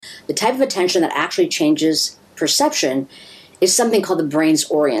the type of attention that actually changes perception is something called the brain's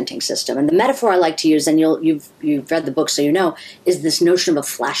orienting system. And the metaphor I like to use, and you've read the book so you know, is this notion of a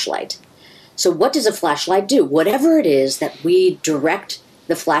flashlight. So what does a flashlight do? Whatever it is that we direct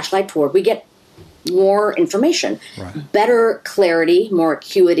the flashlight toward, we get more information, right, better clarity, more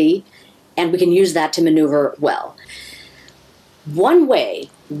acuity, and we can use that to maneuver well. One way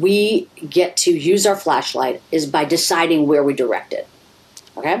we get to use our flashlight is by deciding where we direct it,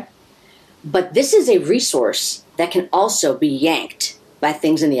 okay? But this is a resource that can also be yanked by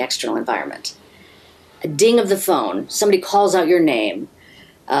things in the external environment. A ding of the phone, somebody calls out your name,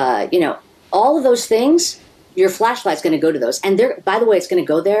 all of those things, your flashlight's going to go to those. And by the way, it's going to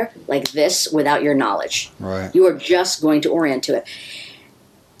go there like this without your knowledge. Right. You are just going to orient to it.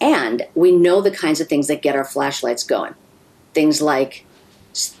 And we know the kinds of things that get our flashlights going. Things like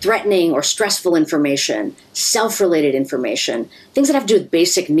threatening or stressful information, self-related information, things that have to do with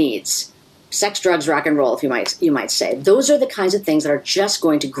basic needs. Sex, drugs, rock and roll, if you might say. Those are the kinds of things that are just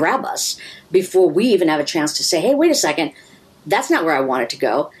going to grab us before we even have a chance to say, hey, wait a second, that's not where I want it to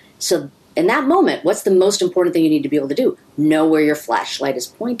go. So in that moment, what's the most important thing you need to be able to do? Know where your flashlight is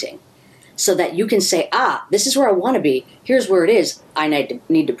pointing so that you can say, this is where I want to be. Here's where it is. I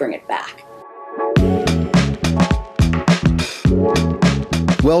need to bring it back.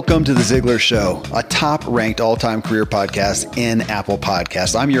 Welcome to The Ziglar Show, a top-ranked all-time career podcast in Apple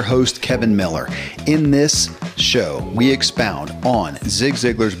Podcasts. I'm your host, Kevin Miller. In this show, we expound on Zig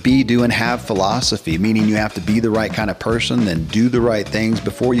Ziglar's be, do, and have philosophy, meaning you have to be the right kind of person, then do the right things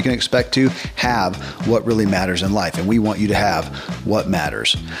before you can expect to have what really matters in life. And we want you to have what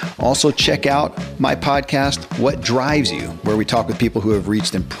matters. Also, check out my podcast, What Drives You, where we talk with people who have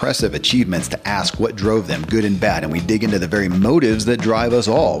reached impressive achievements to ask what drove them, good and bad. And we dig into the very motives that drive us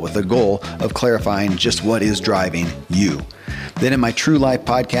all with the goal of clarifying just what is driving you. Then in my True Life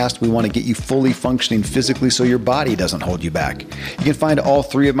podcast, we want to get you fully functioning physically so your body doesn't hold you back. You can find all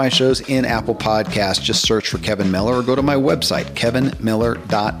three of my shows in Apple Podcasts. Just search for Kevin Miller or go to my website,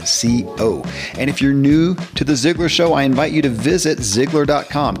 kevinmiller.co. And if you're new to The Ziglar Show, I invite you to visit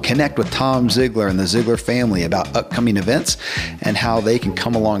Ziglar.com. Connect with Tom Ziglar and the Ziglar family about upcoming events and how they can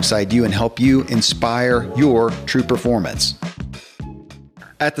come alongside you and help you inspire your true performance.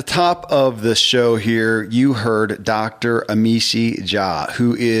 At the top of the show here, you heard Dr. Amishi Jha,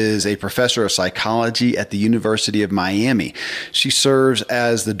 who is a professor of psychology at the University of Miami. She serves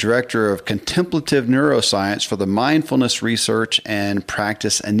as the director of contemplative neuroscience for the Mindfulness Research and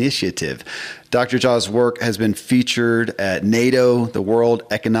Practice Initiative. Dr. Jha's work has been featured at NATO, the World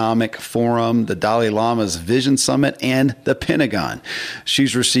Economic Forum, the Dalai Lama's Vision Summit, and the Pentagon.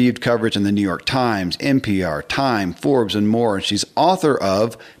 She's received coverage in the New York Times, NPR, Time, Forbes, and more. And she's author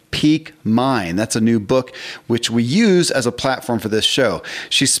of Peak Mind. That's a new book which we use as a platform for this show.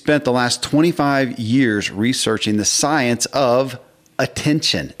 She spent the last 25 years researching the science of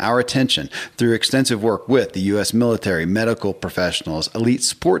attention, our attention, through extensive work with the U.S. military, medical professionals, elite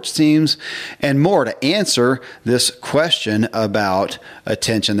sports teams, and more to answer this question about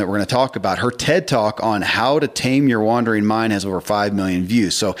attention that we're going to talk about. Her TED Talk on how to tame your wandering mind has over 5 million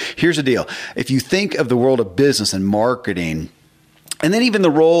views. So here's the deal. If you think of the world of business and marketing, and then even the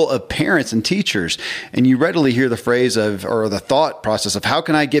role of parents and teachers, and you readily hear the phrase or the thought process of how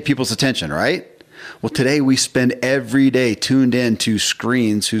can I get people's attention, right? Well, today we spend every day tuned in to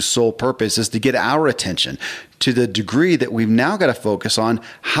screens whose sole purpose is to get our attention to the degree that we've now got to focus on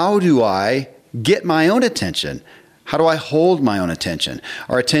how do I get my own attention? How do I hold my own attention?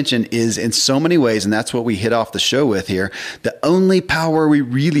 Our attention is in so many ways, and that's what we hit off the show with here, the only power we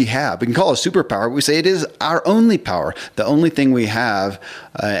really have. We can call it a superpower, but we say it is our only power, the only thing we have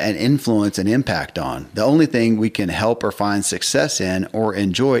an influence and impact on. The only thing we can help or find success in or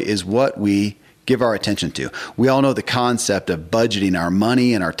enjoy is what we give our attention to. We all know the concept of budgeting our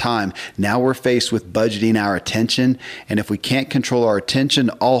money and our time. Now we're faced with budgeting our attention. And if we can't control our attention,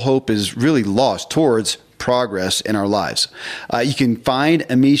 all hope is really lost towards progress in our lives. You can find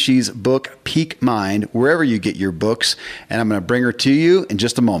Amishi's book, Peak Mind, wherever you get your books. And I'm going to bring her to you in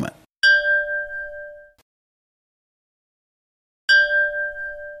just a moment.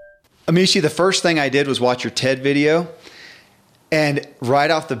 Amishi, the first thing I did was watch your TED video. And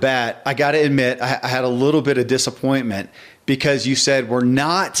right off the bat, I got to admit, I had a little bit of disappointment because you said we're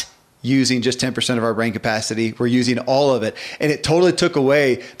not using just 10% of our brain capacity. We're using all of it. And it totally took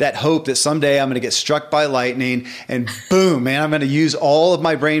away that hope that someday I'm going to get struck by lightning and boom, man, I'm going to use all of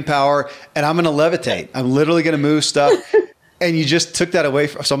my brain power and I'm going to levitate. I'm literally going to move stuff. And you just took that away.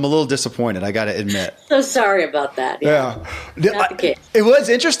 So I'm a little disappointed, I got to admit. So sorry about that. Yeah. Not the case. It was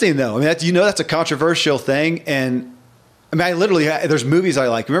interesting, though. I mean, that's a controversial thing. And I mean, there's movies I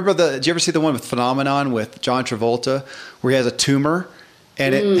like. Did you ever see the one with Phenomenon with John Travolta where he has a tumor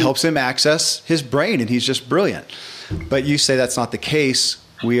and it helps him access his brain and he's just brilliant? But you say that's not the case.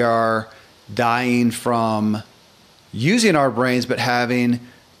 We are dying from using our brains, but having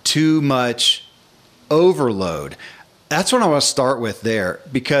too much overload. That's what I want to start with there,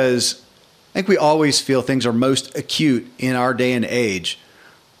 because I think we always feel things are most acute in our day and age.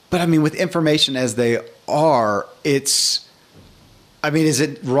 But I mean, with information as they are, is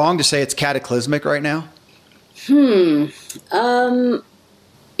it wrong to say it's cataclysmic right now? In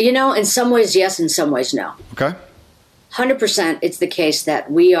some ways, yes. In some ways, no. Okay. 100% it's the case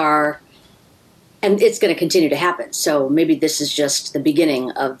that we are, and it's going to continue to happen. So maybe this is just the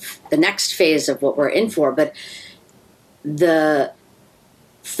beginning of the next phase of what we're in for. But the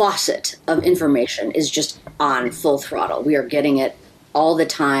faucet of information is just on full throttle. We are getting it all the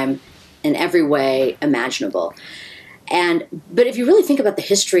time in every way imaginable. But if you really think about the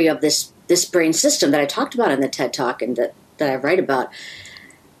history of this brain system that I talked about in the TED Talk and that I write about,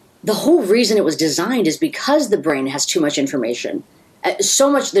 the whole reason it was designed is because the brain has too much information. There's so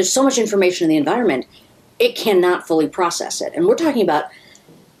much information in the environment, it cannot fully process it. And we're talking about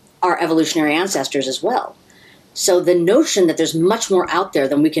our evolutionary ancestors as well. So the notion that there's much more out there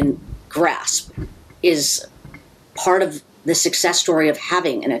than we can grasp is part of the success story of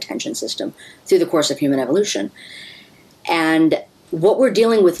having an attention system through the course of human evolution. And what we're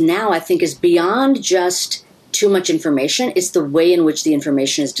dealing with now, I think, is beyond just too much information. It's the way in which the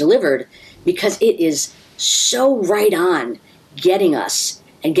information is delivered, because it is so right on getting us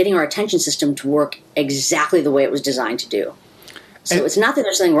and getting our attention system to work exactly the way it was designed to do. So it's not that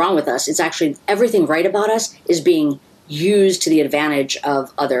there's something wrong with us. It's actually everything right about us is being used to the advantage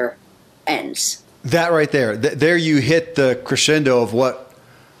of other ends. That right there. There you hit the crescendo of what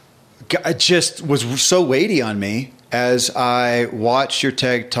just was so weighty on me as I watched your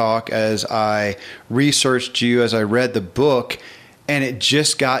TED Talk, as I researched you, as I read the book, and it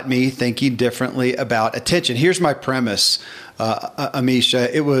just got me thinking differently about attention. Here's my premise, Amisha.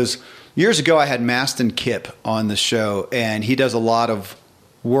 It was years ago I had Maston Kipp on the show, and he does a lot of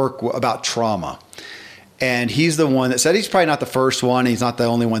work about trauma. And he's the one that said, he's probably not the first one, he's not the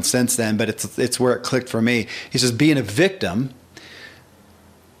only one since then, but it's where it clicked for me. He says, being a victim,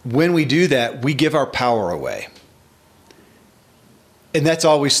 when we do that, we give our power away. And that's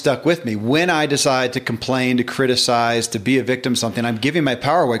always stuck with me. When I decide to complain, to criticize, to be a victim of something, I'm giving my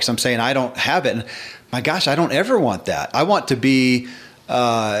power away because I'm saying I don't have it. And my gosh, I don't ever want that. I want to be,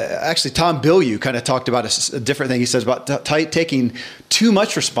 actually Tom Bilyeu kind of talked about a different thing. He says about taking too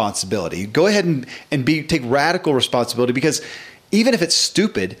much responsibility. Go ahead and take radical responsibility, because even if it's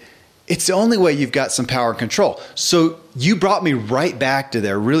stupid, it's the only way you've got some power and control. So you brought me right back to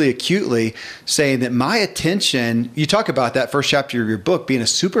there really acutely, saying that my attention, you talk about that first chapter of your book being a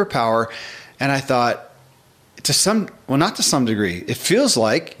superpower. And I thought, not to some degree, it feels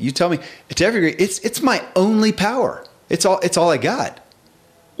like, you tell me, to every degree, it's my only power. It's all I got.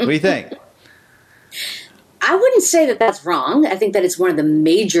 What do you think? I wouldn't say that that's wrong. I think that it's one of the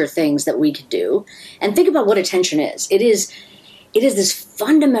major things that we could do. And think about what attention is. It is this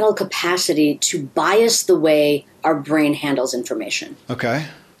fundamental capacity to bias the way our brain handles information. Okay.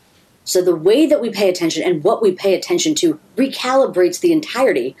 So the way that we pay attention and what we pay attention to recalibrates the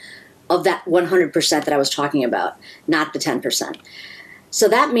entirety of that 100% that I was talking about, not the 10%. So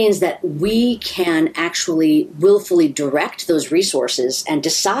that means that we can actually willfully direct those resources and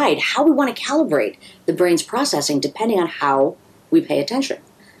decide how we want to calibrate the brain's processing depending on how we pay attention.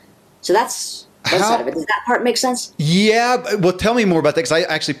 So that's one side of it. Does that part make sense? Yeah. Well, tell me more about that, because I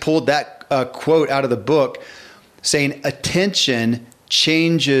actually pulled that quote out of the book saying attention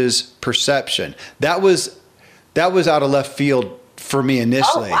changes perception. That was out of left field for me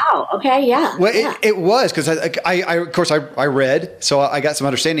initially. Oh, wow. Okay. Yeah. Well, yeah. It was, because of course I read, so I got some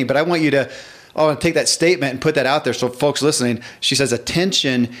understanding, but I want you to take that statement and put that out there. So folks listening, she says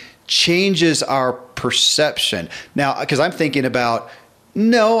attention changes our perception. Now, because I'm thinking about, but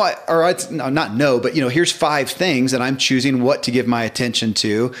here's 5 things and I'm choosing what to give my attention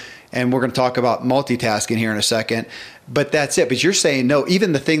to. And we're going to talk about multitasking here in a second, but that's it. But you're saying, no,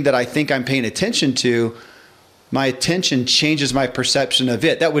 even the thing that I think I'm paying attention to, my attention changes my perception of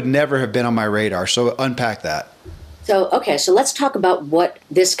it. That would never have been on my radar. So unpack that. So let's talk about what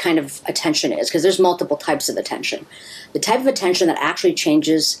this kind of attention is, because there's multiple types of attention. The type of attention that actually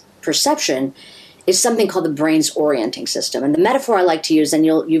changes perception is something called the brain's orienting system. And the metaphor I like to use, and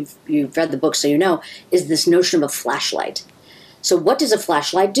you've read the book so you know, is this notion of a flashlight. So what does a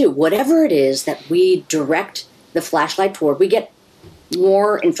flashlight do? Whatever it is that we direct the flashlight toward, we get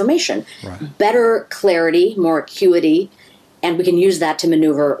more information, right, better clarity, more acuity, and we can use that to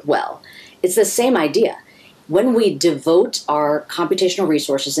maneuver well. It's the same idea. When we devote our computational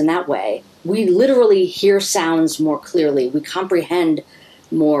resources in that way, we literally hear sounds more clearly. We comprehend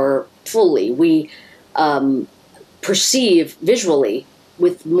more fully. We perceive visually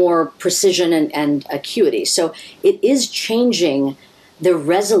with more precision and acuity. So it is changing the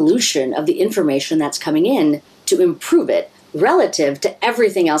resolution of the information that's coming in to improve it relative to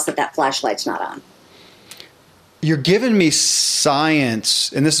everything else that flashlight's not on. You're giving me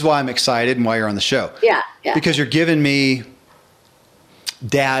science, and this is why I'm excited and why you're on the show. Yeah. Because you're giving me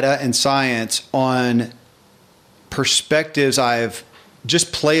data and science on perspectives I've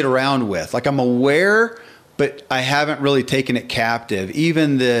just played around with. Like, I'm aware, but I haven't really taken it captive.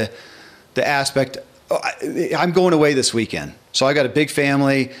 Even the aspect, I'm going away this weekend. So I got a big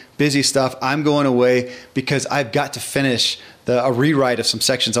family, busy stuff. I'm going away because I've got to finish a rewrite of some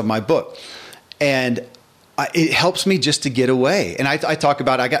sections of my book. And it helps me just to get away. And I talk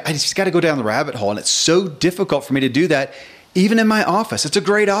about, I just got to go down the rabbit hole. And it's so difficult for me to do that, even in my office. It's a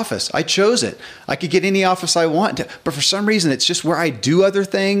great office. I chose it. I could get any office I want to, but for some reason, it's just where I do other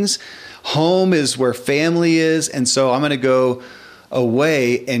things. Home is where family is. And so I'm going to go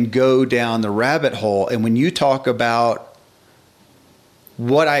away and go down the rabbit hole. And when you talk about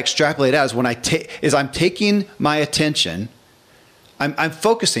what I extrapolate out is I'm taking my attention, I'm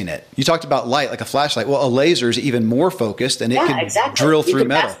focusing it. You talked about light, like a flashlight. Well, a laser is even more focused, and it can drill through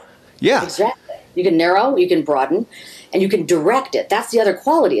metal. Yeah, exactly. You can narrow, you can broaden, and you can direct it. That's the other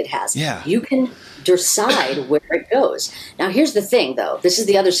quality it has. Yeah, you can decide where it goes. Now, here's the thing, though. This is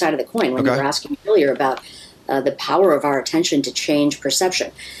the other side of the coin. When you were asking earlier about the power of our attention to change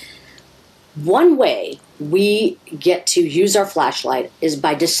perception, one way we get to use our flashlight is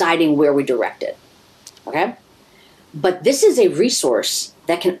by deciding where we direct it. Okay. But this is a resource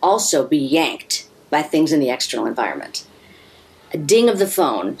that can also be yanked by things in the external environment. A ding of the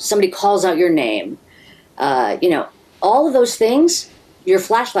phone, somebody calls out your name, all of those things, your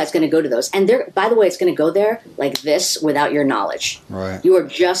flashlight's going to go to those. And by the way, it's going to go there like this without your knowledge. Right. You are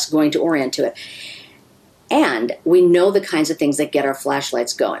just going to orient to it. And we know the kinds of things that get our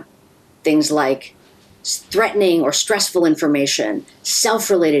flashlights going. Things like threatening or stressful information,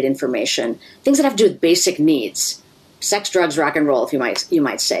 self-related information, things that have to do with basic needs. Sex, drugs, rock and roll, if you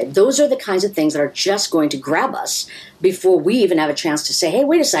might say. Those are the kinds of things that are just going to grab us before we even have a chance to say, hey,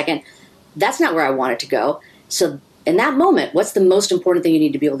 wait a second, that's not where I want it to go. So in that moment, what's the most important thing you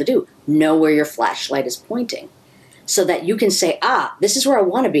need to be able to do? Know where your flashlight is pointing so that you can say, this is where I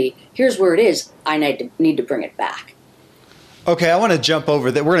want to be. Here's where it is. I need to bring it back. Okay, I want to jump over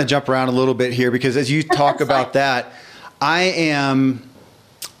that. We're going to jump around a little bit here because as you talk about that, I'm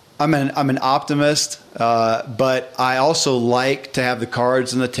an optimist, but I also like to have the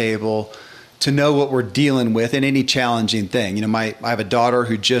cards on the table to know what we're dealing with in any challenging thing. I have a daughter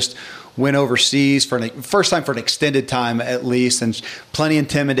who just went overseas for first time for an extended time at least, and plenty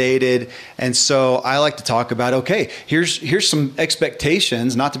intimidated. And so I like to talk about, okay, here's some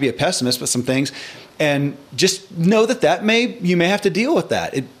expectations, not to be a pessimist, but some things. And just know that you may have to deal with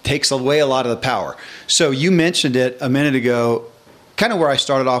that. It takes away a lot of the power. So you mentioned it a minute ago, kind of where I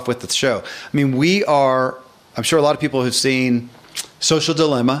started off with the show. I mean, I'm sure a lot of people have seen Social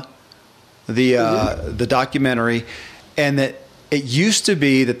Dilemma, the documentary, and that it used to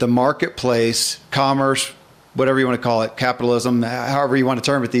be that the marketplace, commerce, whatever you want to call it, capitalism, however you want to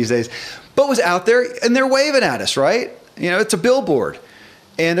term it these days, but was out there and they're waving at us, right? It's a billboard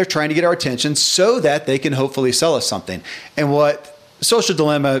and they're trying to get our attention so that they can hopefully sell us something. And what Social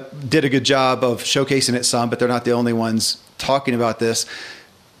Dilemma did a good job of showcasing it some, but they're not the only ones talking about this.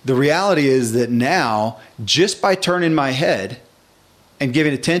 The reality is that now, just by turning my head and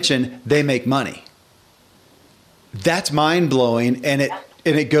giving attention, they make money. That's mind blowing, and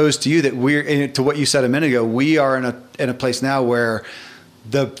it goes to you that to what you said a minute ago. We are in a place now where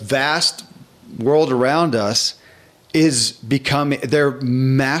the vast world around us they're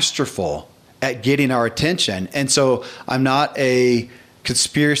masterful at getting our attention, and so I'm not a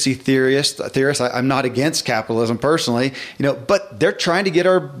conspiracy theorist. I'm not against capitalism personally, but they're trying to get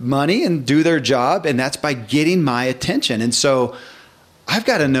our money and do their job, and that's by getting my attention. And so I've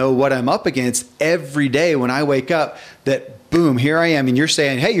got to know what I'm up against every day when I wake up, that boom, here I am. And you're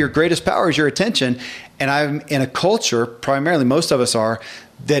saying, hey, your greatest power is your attention. And I'm in a culture, primarily most of us are,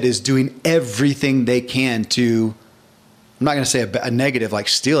 that is doing everything they can to, I'm not going to say a negative like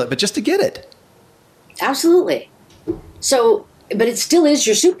steal it, but just to get it. Absolutely. So, but it still is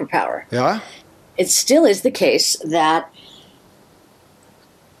your superpower. Yeah. It still is the case that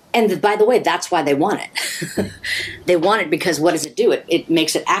And by the way, that's why they want it. They want it because what does it do? It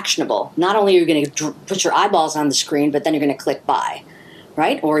makes it actionable. Not only are you going to put your eyeballs on the screen, but then you're going to click buy,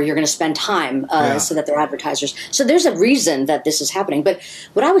 right? Or you're going to spend time so that they're advertisers. So there's a reason that this is happening. But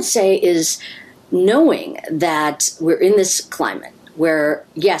what I would say is knowing that we're in this climate where,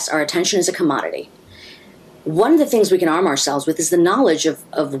 yes, our attention is a commodity. One of the things we can arm ourselves with is the knowledge of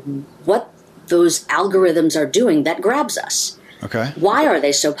what those algorithms are doing that grabs us. Okay. Why are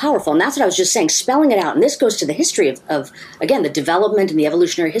they so powerful? And that's what I was just saying, spelling it out. And this goes to the history of, again, the development and the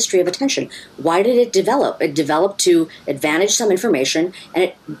evolutionary history of attention. Why did it develop? It developed to advantage some information, and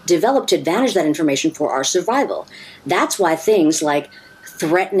it developed to advantage that information for our survival. That's why things like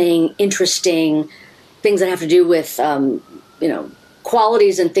threatening, interesting, things that have to do with,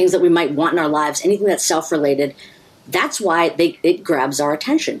 qualities and things that we might want in our lives, anything that's self-related, that's why it grabs our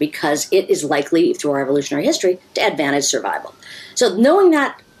attention, because it is likely, through our evolutionary history, to advantage survival. So knowing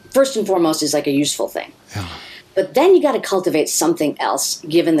that, first and foremost, is like a useful thing. Yeah. But then you got to cultivate something else,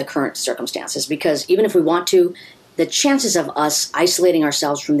 given the current circumstances, because even if we want to, the chances of us isolating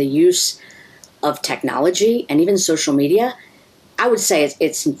ourselves from the use of technology and even social media, I would say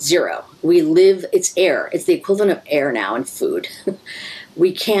it's zero. It's air. It's the equivalent of air now and food.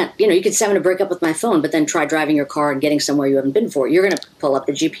 We can't, you could say I'm going to break up with my phone, but then try driving your car and getting somewhere you haven't been before. You're going to pull up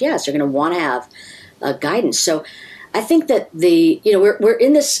the GPS. You're going to want to have guidance. So I think that we're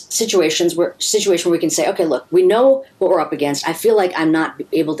in this situation where we can say, okay, look, we know what we're up against. I feel like I'm not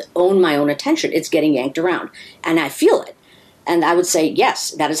able to own my own attention. It's getting yanked around, and I feel it. And I would say,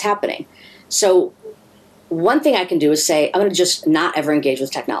 yes, that is happening. So one thing I can do is say, I'm going to just not ever engage with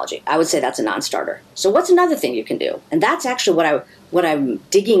technology. I would say that's a non-starter. So what's another thing you can do? And that's actually what I'm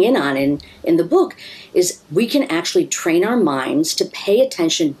digging in on in the book, is we can actually train our minds to pay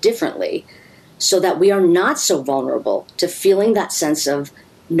attention differently so that we are not so vulnerable to feeling that sense of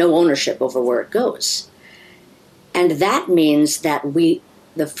no ownership over where it goes. And that means that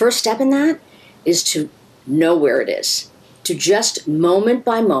the first step in that is to know where it is, to just moment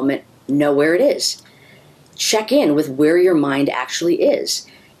by moment know where it is. Check in with where your mind actually is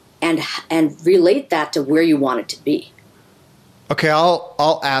and relate that to where you want it to be. Okay,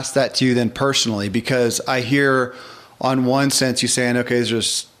 I'll ask that to you then personally, because I hear on one sense you saying, okay, there's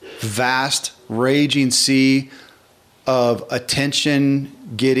this vast raging sea of attention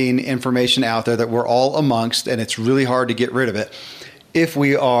getting information out there that we're all amongst, and it's really hard to get rid of it. If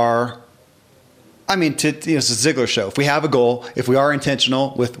we are, it's a Ziglar show. If we have a goal, if we are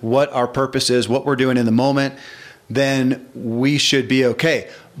intentional with what our purpose is, what we're doing in the moment, then we should be okay.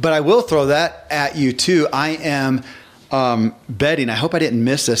 But I will throw that at you too. I am betting, I hope I didn't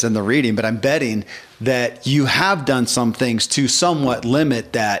miss this in the reading, but I'm betting that you have done some things to somewhat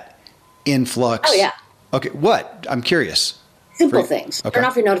limit that influx. Oh, yeah. Okay, what? I'm curious. Simple things. Okay. Turn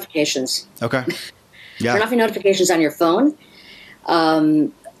off your notifications. Okay. Yeah. Turn off your notifications on your phone.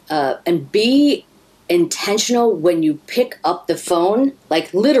 And be intentional when you pick up the phone,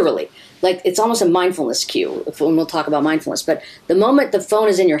 like literally. Like it's almost a mindfulness cue when we'll talk about mindfulness. But the moment the phone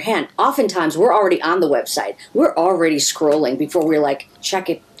is in your hand, oftentimes we're already on the website. We're already scrolling before we're like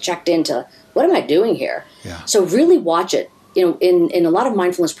checked into what am I doing here? Yeah. So really watch it. In a lot of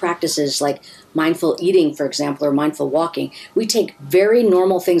mindfulness practices, like mindful eating, for example, or mindful walking, we take very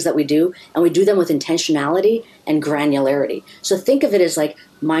normal things that we do and we do them with intentionality and granularity. So think of it as like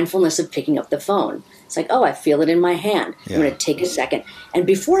mindfulness of picking up the phone. It's like, oh, I feel it in my hand. Yeah. I'm going to take a second. And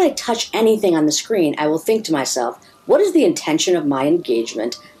before I touch anything on the screen, I will think to myself, what is the intention of my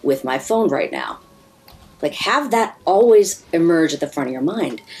engagement with my phone right now? Like have that always emerge at the front of your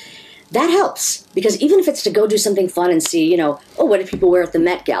mind. That helps, because even if it's to go do something fun and see, what do people wear at the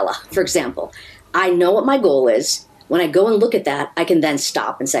Met Gala, for example, I know what my goal is. When I go and look at that, I can then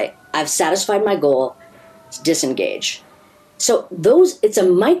stop and say, I've satisfied my goal, disengage. So it's a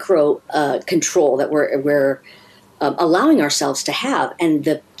micro control that we're allowing ourselves to have. And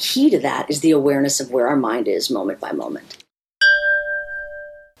the key to that is the awareness of where our mind is moment by moment.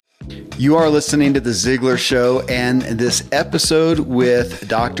 You are listening to The Ziglar Show and this episode with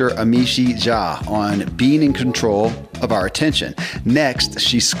Dr. Amishi Jha on being in control of our attention. Next,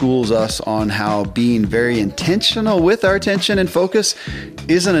 she schools us on how being very intentional with our attention and focus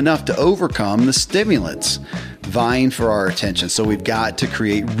isn't enough to overcome the stimulants vying for our attention. So we've got to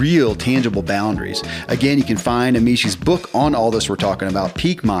create real, tangible boundaries. Again, you can find Amishi's book on all this we're talking about,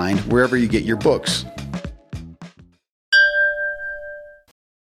 Peak Mind, wherever you get your books.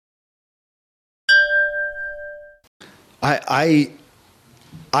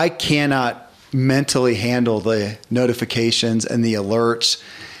 I cannot mentally handle the notifications and the alerts.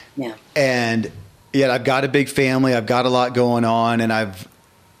 Yeah. And yet I've got a big family. I've got a lot going on, and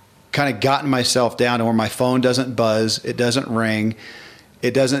kind of gotten myself down to where my phone doesn't buzz, it doesn't ring,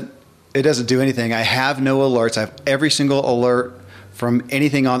 it doesn't do anything. I have no alerts. I have every single alert from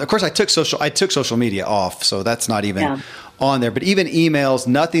anything on. Of course, I took social media off, so that's not even on there. But even emails,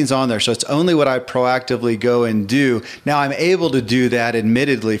 nothing's on there. So it's only what I proactively go and do. Now I'm able to do that,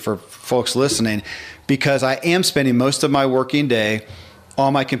 admittedly, for folks listening, because I am spending most of my working day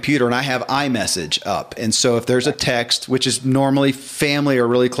on my computer, and I have iMessage up. And so if there's a text, which is normally family or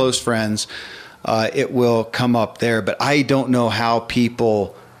really close friends, it will come up there. But I don't know how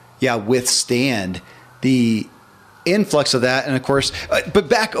people, withstand the influx of that. And of course, but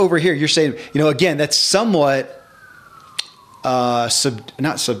back over here, you're saying, again, that's somewhat submissive.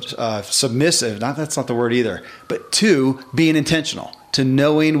 That's not the word either. But to being intentional, to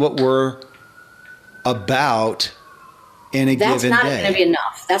knowing what we're about in a given day. That's not going to be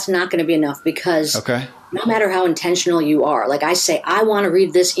enough. That's not going to be enough because no matter how intentional you are, like I say, I want to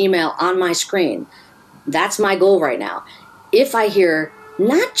read this email on my screen. That's my goal right now. If I hear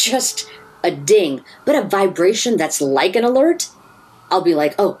not just a ding, but a vibration that's like an alert, I'll be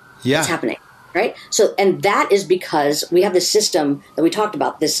like, oh, it's happening. Right? So, and that is because we have this system that we talked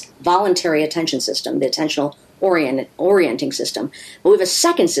about, this voluntary attention system, the attentional orienting system. But we have a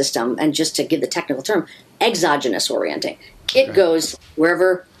second system, and just to give the technical term, exogenous orienting. It goes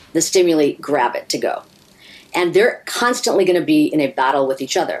wherever the stimuli grab it to go. And they're constantly going to be in a battle with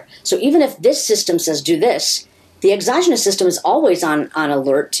each other. So even if this system says do this, the exogenous system is always on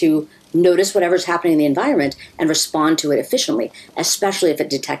alert to notice whatever's happening in the environment and respond to it efficiently, especially if it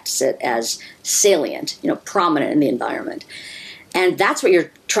detects it as salient, prominent in the environment. And that's what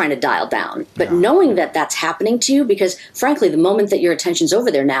you're trying to dial down. But knowing that that's happening to you, because frankly, the moment that your attention's over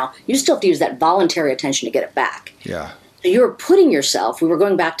there now, you still have to use that voluntary attention to get it back. Yeah. So you're putting yourself, we were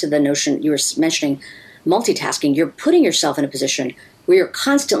going back to the notion you were mentioning, multitasking, you're putting yourself in a position where you're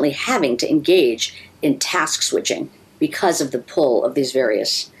constantly having to engage in task switching because of the pull of these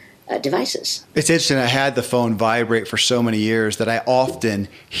various devices. It's interesting. I had the phone vibrate for so many years that I often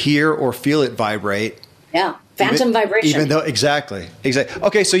hear or feel it vibrate. Yeah. Phantom vibration. Even though, exactly.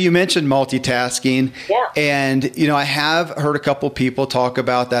 Okay, so you mentioned multitasking. Yeah. And, I have heard a couple people talk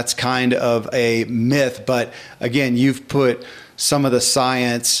about that's kind of a myth. But again, you've put some of the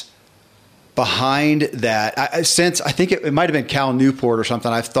science behind that. I think it might have been Cal Newport or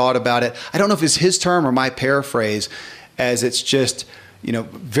something. I've thought about it. I don't know if it's his term or my paraphrase, as it's just,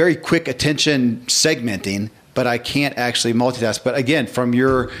 very quick attention segmenting, but I can't actually multitask. But again, from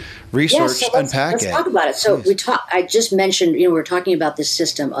your research, unpack it. Let's talk about it. So I just mentioned, we were talking about this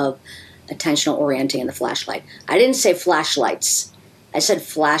system of attentional orienting and the flashlight. I didn't say flashlights. I said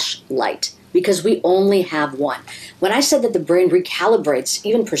flashlight because we only have one. When I said that the brain recalibrates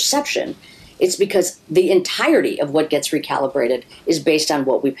even perception, it's because the entirety of what gets recalibrated is based on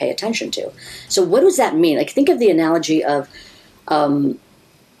what we pay attention to. So what does that mean? Like, think of the analogy of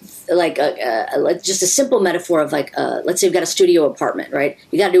just a simple metaphor of let's say you've got a studio apartment, right?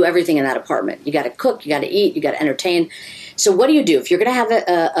 You got to do everything in that apartment. You got to cook, you got to eat, you got to entertain. So what do? If you're going to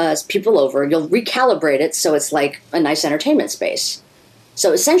have people over, you'll recalibrate it so it's like a nice entertainment space.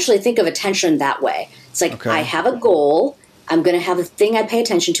 So essentially think of attention that way. It's like, I have a goal, I'm going to have a thing I pay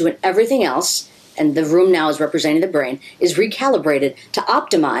attention to, and everything else, and the room now is representing the brain, is recalibrated to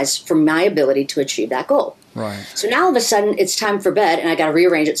optimize for my ability to achieve that goal. Right. So now all of a sudden it's time for bed and I got to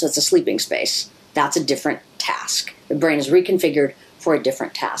rearrange it so it's a sleeping space. That's a different task. The brain is reconfigured for a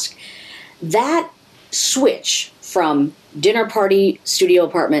different task. That switch from dinner party studio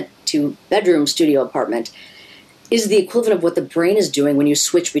apartment to bedroom studio apartment is the equivalent of what the brain is doing when you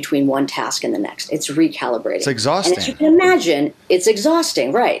switch between one task and the next. It's recalibrating. It's exhausting. And as you can imagine, it's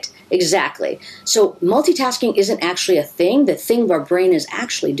exhausting, right? Exactly. So multitasking isn't actually a thing. The thing our brain is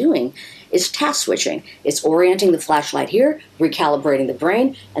actually doing is task switching. It's orienting the flashlight here, recalibrating the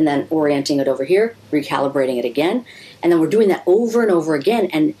brain, and then orienting it over here, recalibrating it again. And then we're doing that over and over again.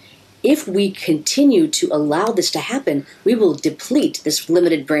 And if we continue to allow this to happen, we will deplete this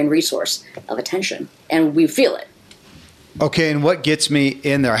limited brain resource of attention. And we feel it. Okay, and what gets me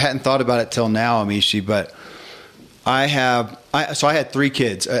in there, I hadn't thought about it till now, Amishi, but I had 3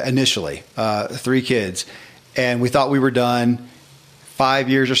 kids initially, 3 kids, and we thought we were done. 5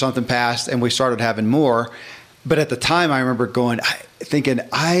 years or something passed, and we started having more. But at the time, I remember thinking,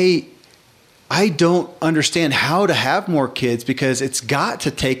 I don't understand how to have more kids because it's got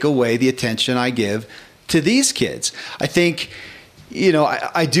to take away the attention I give to these kids. I think,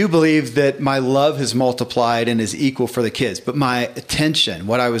 I do believe that my love has multiplied and is equal for the kids, but my attention,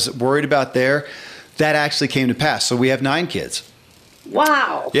 what I was worried about there, that actually came to pass. So we have 9 kids.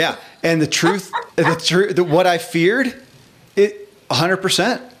 Wow. Yeah. And the truth, what I feared,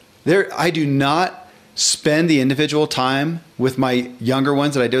 100%. I do not spend the individual time with my younger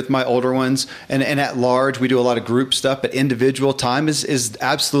ones that I do with my older ones. And at large, we do a lot of group stuff, but individual time is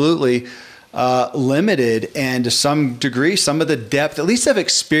absolutely limited, and to some degree, some of the depth, at least of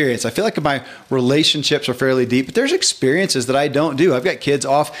experience. I feel like my relationships are fairly deep, but there's experiences that I don't do. I've got kids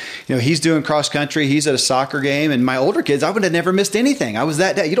off, he's doing cross country, he's at a soccer game, and my older kids, I would have never missed anything. I was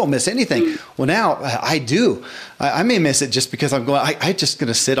that dad. You don't miss anything. Well, now I do. I may miss it just because I'm just going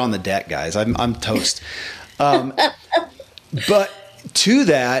to sit on the deck, guys. I'm toast. But to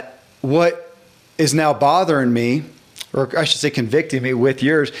that, what is now bothering me, or I should say convicting me with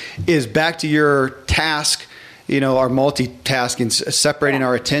yours, is back to your task, our multitasking, separating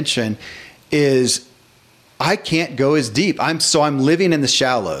our attention, is I can't go as deep. I'm living in the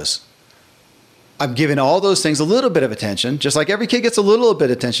shallows. I'm giving all those things a little bit of attention, just like every kid gets a little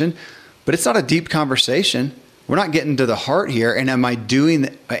bit of attention, but it's not a deep conversation. We're not getting to the heart here. And am I doing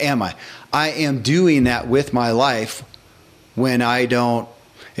that? I am doing that with my life when I don't,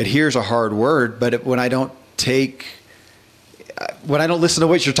 here's a hard word, but when I don't listen to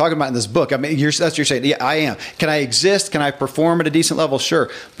what you're talking about in this book. I mean, that's what you're saying. Yeah, I am. Can I exist? Can I perform at a decent level? Sure.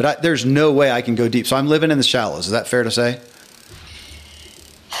 But there's no way I can go deep. So I'm living in the shallows. Is that fair to say?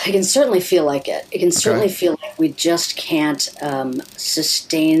 I can certainly feel like it. It can certainly feel like we just can't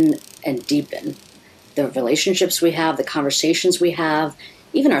sustain and deepen the relationships we have, the conversations we have,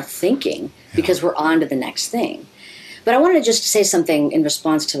 even our thinking, because we're on to the next thing. But I wanted to just say something in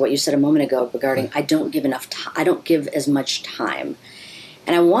response to what you said a moment ago regarding I don't give enough time. I don't give as much time.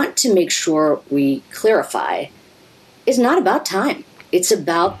 And I want to make sure we clarify, it's not about time. It's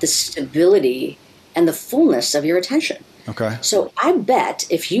about the stability and the fullness of your attention. Okay. So I bet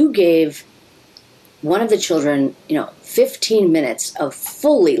if you gave one of the children, 15 minutes of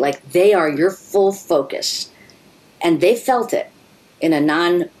fully, like they are your full focus, and they felt it in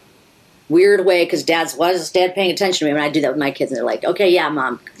a weird way, because why is dad paying attention to me? When I do that with my kids, and they're like, okay, yeah,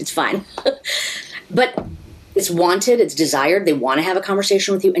 mom, it's fine. But it's wanted, it's desired, they want to have a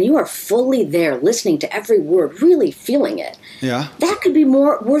conversation with you, and you are fully there, listening to every word, really feeling it. Yeah. That could be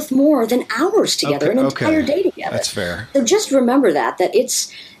worth more than hours together, an entire day together. That's fair. So just remember that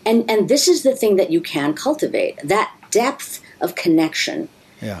it's, and this is the thing that you can cultivate, that depth of connection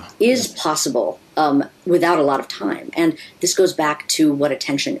is possible without a lot of time. And this goes back to what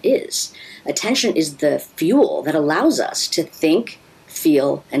attention is. Attention is the fuel that allows us to think,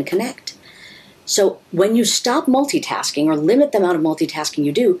 feel, and connect. So when you stop multitasking or limit the amount of multitasking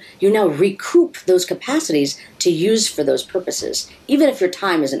you do, you now recoup those capacities to use for those purposes, even if your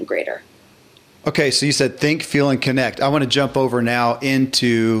time isn't greater. Okay, so you said think, feel, and connect. I want to jump over now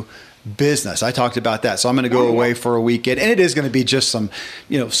into business. I talked about that. So I'm going to go away for a weekend, and it is going to be just some,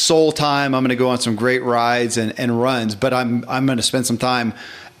 soul time. I'm going to go on some great rides and runs, but I'm going to spend some time,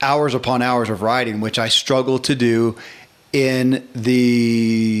 hours upon hours of riding, which I struggle to do in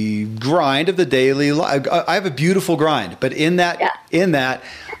the grind of the daily life. I have a beautiful grind, but in that,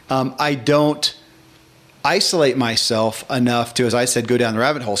 I don't isolate myself enough to, as I said, go down the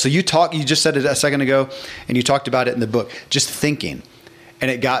rabbit hole. So you just said it a second ago, and you talked about it in the book, just thinking. And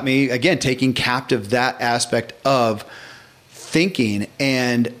it got me, again, taking captive that aspect of thinking.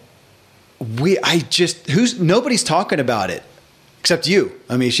 And nobody's talking about it except you,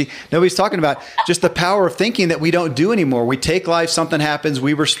 Amishi. Nobody's talking about just the power of thinking that we don't do anymore. We take life, something happens,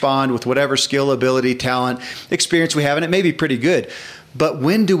 we respond with whatever skill, ability, talent, experience we have, and it may be pretty good. But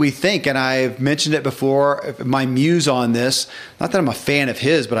when do we think? And I've mentioned it before, my muse on this, not that I'm a fan of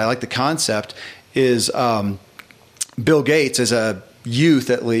his, but I like the concept, is Bill Gates as a youth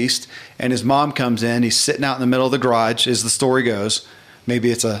at least, and his mom comes in, he's sitting out in the middle of the garage, as the story goes. Maybe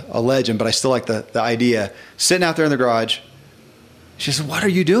it's a legend, but I still like the idea. Sitting out there in the garage, she says, "What are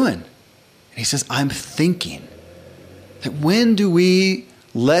you doing?" And he says, "I'm thinking." Like, when do we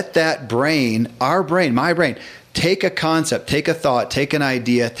let that brain, our brain, my brain, take a concept, take a thought, take an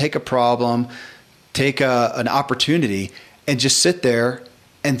idea, take a problem, take an opportunity, and just sit there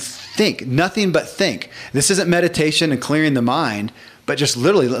and think, nothing but think. This isn't meditation and clearing the mind, but just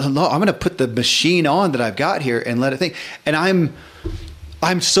literally, I'm going to put the machine on that I've got here and let it think. And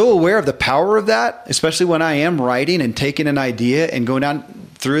I'm so aware of the power of that, especially when I am writing and taking an idea and going down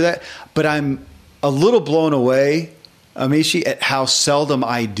through that. But I'm a little blown away, Amishi, at how seldom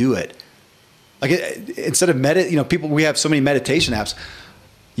I do it. Like, instead of people, we have so many meditation apps.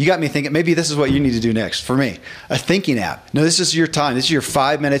 You got me thinking, maybe this is what you need to do next for me. A thinking app. No, this is your time. This is your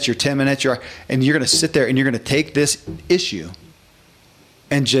 5 minutes, your 10 minutes, and you're going to sit there and you're going to take this issue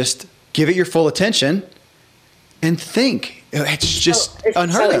and just give it your full attention and think. It's just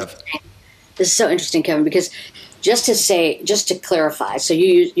unheard of. This is so interesting, Kevin, because just to clarify, so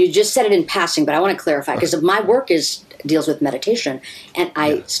you just said it in passing, but I want to clarify because my work deals with meditation, and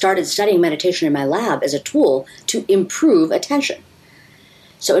I started studying meditation in my lab as a tool to improve attention.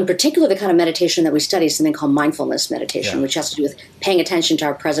 So in particular, the kind of meditation that we study is something called mindfulness meditation, which has to do with paying attention to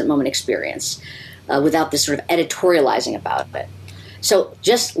our present moment experience without this sort of editorializing about it. So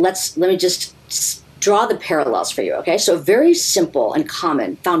let me just draw the parallels for you, okay? So a very simple and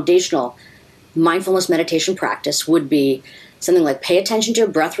common foundational mindfulness meditation practice would be something like pay attention to your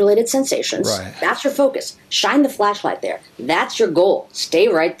breath-related sensations. Right. That's your focus. Shine the flashlight there. That's your goal. Stay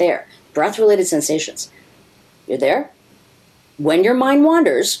right there. Breath-related sensations. You're there. When your mind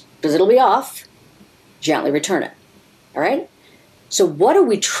wanders, because it'll be off, gently return it. All right? So what are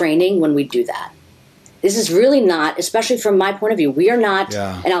we training when we do that? This is really not, especially from my point of view, we are not,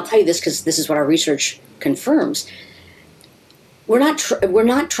 and I'll tell you this because this is what our research confirms, we're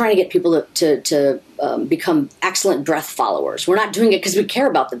not trying to get people to become excellent breath followers. We're not doing it because we care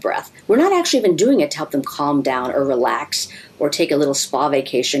about the breath. We're not actually even doing it to help them calm down or relax or take a little spa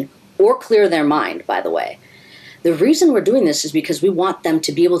vacation or clear their mind, by the way. The reason we're doing this is because we want them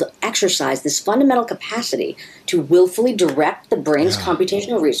to be able to exercise this fundamental capacity to willfully direct the brain's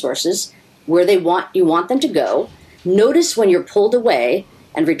computational resources where you want them to go, notice when you're pulled away,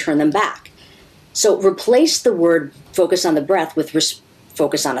 and return them back. So replace the word focus on the breath with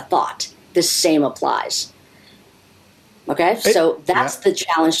focus on a thought. The same applies. Okay? So that's the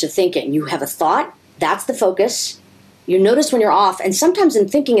challenge to thinking. You have a thought, that's the focus. You notice when you're off, and sometimes in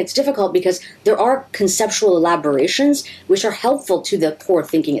thinking it's difficult because there are conceptual elaborations which are helpful to the core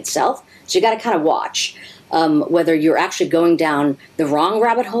thinking itself. So you got to kind of watch whether you're actually going down the wrong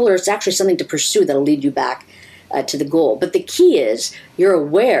rabbit hole or it's actually something to pursue that'll lead you back to the goal. But the key is you're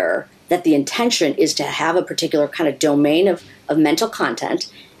aware that the intention is to have a particular kind of domain of mental content,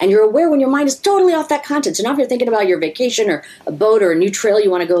 and you're aware when your mind is totally off that content. So now if you're thinking about your vacation or a boat or a new trail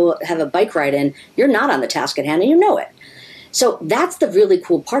you want to go have a bike ride in, you're not on the task at hand and you know it. So that's the really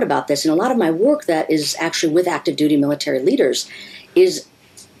cool part about this. And a lot of my work that is actually with active duty military leaders is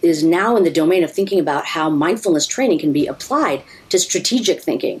now in the domain of thinking about how mindfulness training can be applied to strategic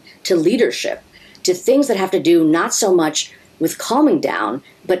thinking, to leadership, to things that have to do not so much with calming down,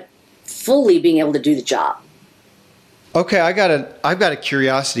 but fully being able to do the job. Okay, I've got a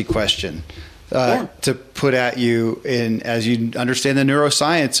curiosity question to put at you as you understand the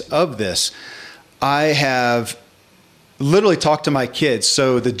neuroscience of this. I have literally talked to my kids.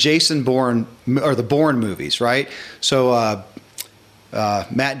 So the Jason Bourne or the Bourne movies, right? So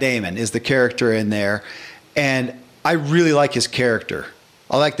Matt Damon is the character in there, and I really like his character.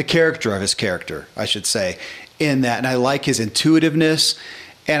 I like the character of his character, I should say, in that, and I like his intuitiveness.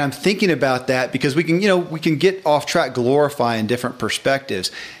 And I'm thinking about that because we can get off track glorifying different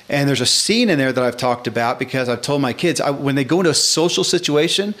perspectives. And there's a scene in there that I've talked about because I've told my kids when they go into a social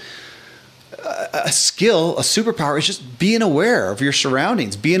situation, a skill, a superpower is just being aware of your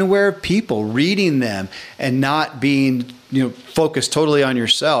surroundings, being aware of people, reading them, and not being focused totally on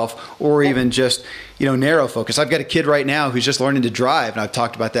yourself or even just narrow focus. I've got a kid right now who's just learning to drive, and I've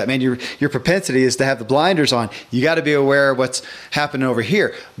talked about that. Man, your propensity is to have the blinders on. You got to be aware of what's happening over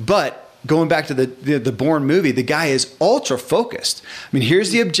here. But going back to the Bourne movie, the guy is ultra focused. I mean,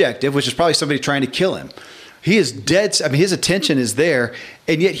 here's the objective, which is probably somebody trying to kill him. He is dead. I mean, his attention is there,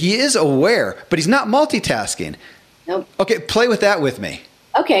 and yet he is aware, but he's not multitasking. Nope. Okay, play with that with me.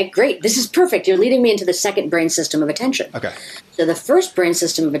 Okay, great. This is perfect. You're leading me into the second brain system of attention. Okay. So the first brain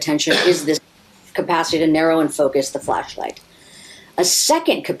system of attention is this capacity to narrow and focus the flashlight. A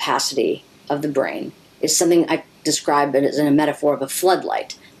second capacity of the brain is something I describe as in a metaphor of a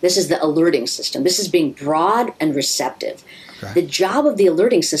floodlight. This is the alerting system. This is being broad and receptive. Okay. The job of the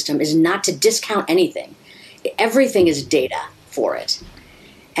alerting system is not to discount anything. Everything is data for it.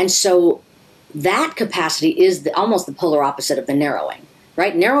 And so that capacity is almost the polar opposite of the narrowing,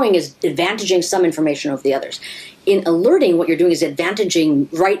 right? Narrowing is advantaging some information over the others. In alerting, what you're doing is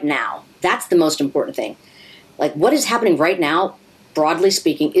advantaging right now. That's the most important thing. Like what is happening right now, broadly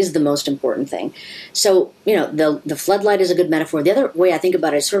speaking, is the most important thing. So, the floodlight is a good metaphor. The other way I think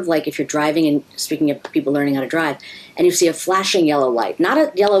about it is sort of like if you're driving, and speaking of people learning how to drive, and you see a flashing yellow light, not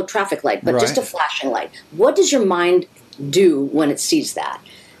a yellow traffic light, but just a flashing light. What does your mind do when it sees that?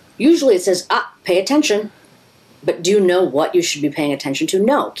 Usually it says, pay attention. But do you know what you should be paying attention to?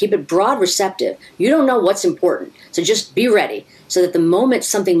 No. Keep it broad, receptive. You don't know what's important. So just be ready so that the moment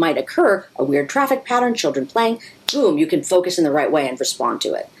something might occur, a weird traffic pattern, children playing, boom, you can focus in the right way and respond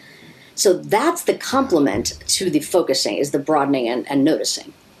to it. So that's the complement to the focusing, is the broadening and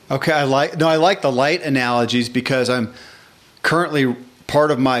noticing. Okay, I like the light analogies because I'm currently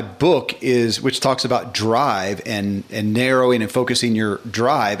part of my book which talks about drive and narrowing and focusing your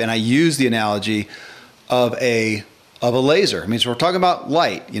drive. And I use the analogy of a laser. I mean, so we're talking about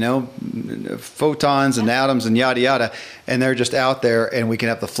light, photons and atoms and yada, yada. And they're just out there, and we can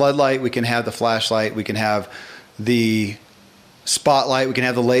have the floodlight, we can have the flashlight, we can have the spotlight, we can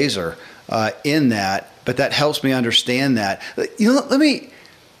have the laser in that. But that helps me understand that.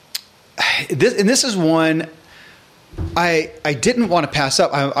 This is one I didn't want to pass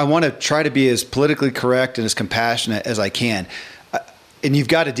up. I want to try to be as politically correct and as compassionate as I can. And you've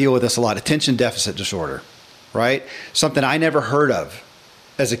got to deal with this a lot. Attention deficit disorder, right? Something I never heard of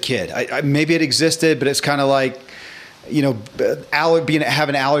as a kid. Maybe it existed, but it's kind of like,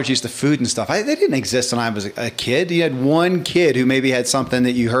 having allergies to food and stuff. They didn't exist when I was a kid. You had one kid who maybe had something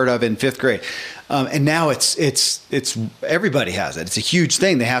that you heard of in 5th grade. And now it's everybody has it. It's a huge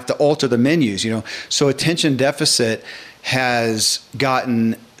thing. They have to alter the menus, So attention deficit has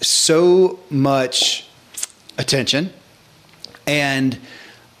gotten so much attention. And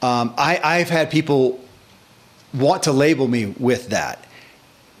I've had people want to label me with that.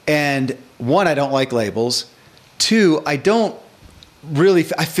 And one, I don't like labels. Two, I don't really,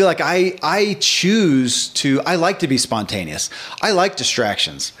 I feel like I like to be spontaneous. I like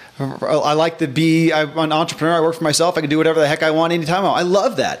distractions. I like to be, I'm an entrepreneur. I work for myself. I can do whatever the heck I want anytime I want. I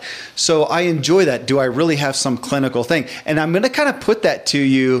love that. So I enjoy that. Do I really have some clinical thing? And I'm going to kind of put that to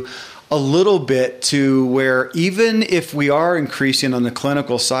you a little bit, to where even if we are increasing on the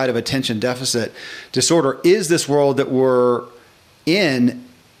clinical side of attention deficit disorder, is this world that we're in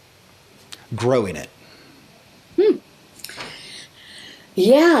growing it?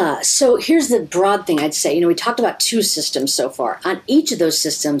 Yeah. So here's the broad thing I'd say. We talked about 2 systems so far. On each of those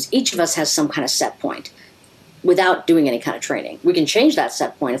systems, each of us has some kind of set point without doing any kind of training. We can change that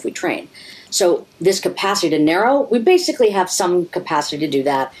set point if we train. So this capacity to narrow, we basically have some capacity to do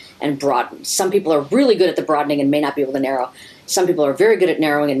that and broaden. Some people are really good at the broadening and may not be able to narrow. Some people are very good at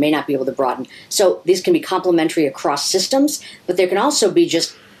narrowing and may not be able to broaden. So these can be complementary across systems, but there can also be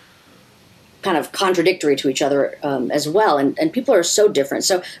just kind of contradictory to each other as well. And people are so different.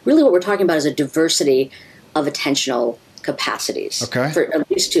 So really what we're talking about is a diversity of attentional capacities for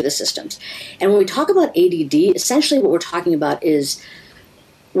at least 2 of the systems. And when we talk about ADD, essentially what we're talking about is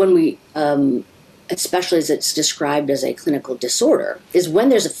when we, especially as it's described as a clinical disorder, is when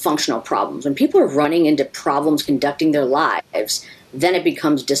there's a functional problem. When people are running into problems conducting their lives, then it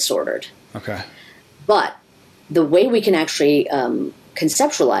becomes disordered. Okay. But the way we can actually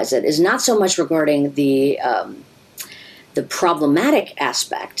conceptualize it is not so much regarding the problematic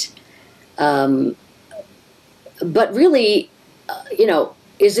aspect, but really,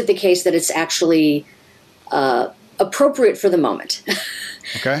 is it the case that it's actually appropriate for the moment?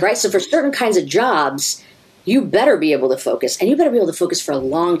 Okay. Right? So for certain kinds of jobs, you better be able to focus, and you better be able to focus for a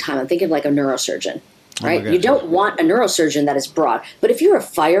long time. I'm thinking like a neurosurgeon. Right? You don't want a neurosurgeon that is broad. But if you're a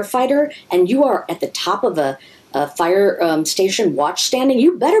firefighter and you are at the top of a fire station watch standing,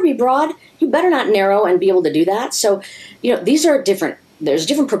 you better be broad. You better not narrow and be able to do that. So, these are different. There's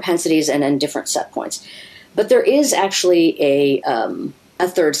different propensities and different set points. But there is actually a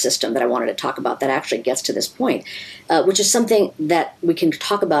 3rd system that I wanted to talk about that actually gets to this point, which is something that we can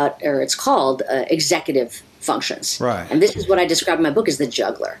talk about, or it's called executive functions. Right. And this is what I describe in my book as the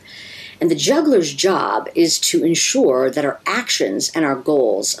juggler. And the juggler's job is to ensure that our actions and our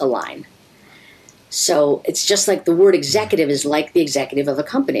goals align. So it's just like the word executive is like the executive of a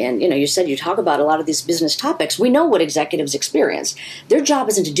company. And, you said you talk about a lot of these business topics. We know what executives experience. Their job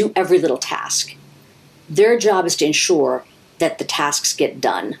isn't to do every little task. Their job is to ensure that the tasks get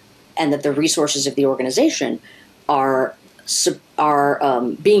done and that the resources of the organization are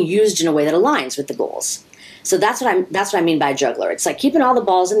being used in a way that aligns with the goals. So that's what I mean by juggler. It's like keeping all the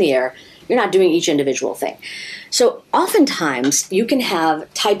balls in the air. You're not doing each individual thing. So oftentimes you can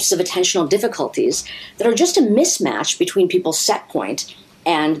have types of attentional difficulties that are just a mismatch between people's set point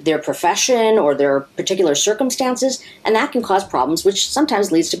and their profession or their particular circumstances, and that can cause problems, which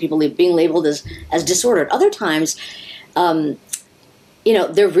sometimes leads to people being labeled as disordered. Other times, there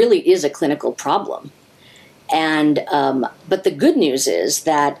really is a clinical problem. And but the good news is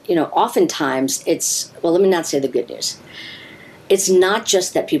that, oftentimes let me not say the good news. It's not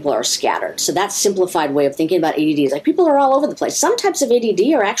just that people are scattered. So that simplified way of thinking about ADD is like people are all over the place. Some types of ADD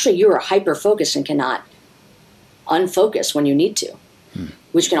are actually you are hyper-focused and cannot unfocus when you need to,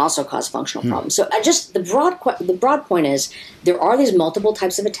 which can also cause functional problems. So the broad point is there are these multiple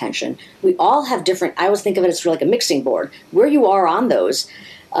types of attention. We all have different, I always think of it as like a mixing board. Where you are on those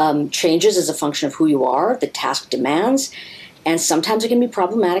changes as a function of who you are, the task demands, and sometimes it can be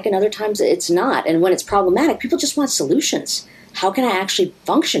problematic and other times it's not. And when it's problematic, people just want solutions. how can I actually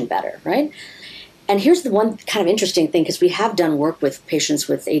function better, right? And here's the one kind of interesting thing, because we have done work with patients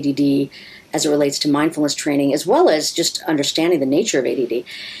with ADD as it relates to mindfulness training, as well as just understanding the nature of ADD.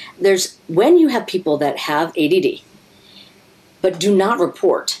 When you have people that have ADD, but do not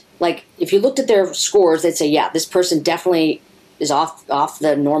report, like if you looked at their scores, they'd say, yeah, this person definitely is off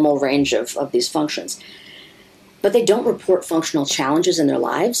the normal range of these functions. But they don't report functional challenges in their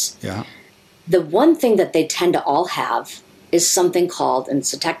lives. Yeah. The one thing that they tend to all have is something called, and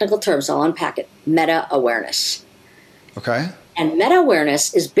it's a technical term, so I'll unpack it, meta-awareness. Okay. And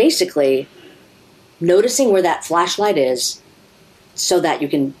meta-awareness is basically noticing where that flashlight is so that you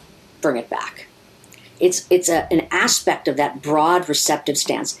can bring it back. It's an aspect of that broad receptive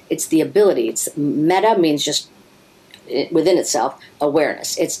stance. It's the ability. Meta means just within itself,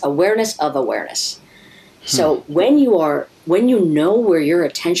 awareness. It's awareness of awareness. So when you know where your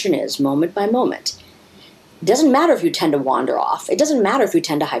attention is moment by moment, it doesn't matter if you tend to wander off. It doesn't matter if you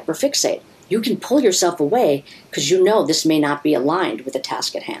tend to hyperfixate. You can pull yourself away because you know this may not be aligned with the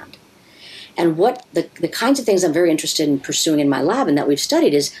task at hand. And what the kinds of things I'm very interested in pursuing in my lab and that we've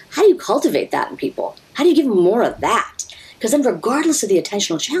studied is, how do you cultivate that in people? How do you give them more of that? Because then regardless of the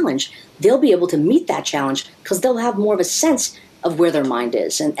attentional challenge, they'll be able to meet that challenge because they'll have more of a sense of where their mind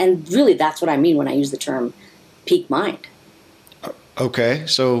is. And really that's what I mean when I use the term peak mind. Okay.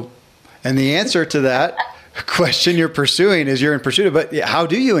 So, and the answer to that question you're pursuing is you're in pursuit of, but how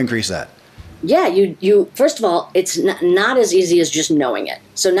do you increase that? Yeah, you first of all, it's not as easy as just knowing it.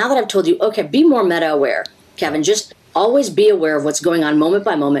 So now that I've told you, okay, be more meta-aware, Kevin, just always be aware of what's going on moment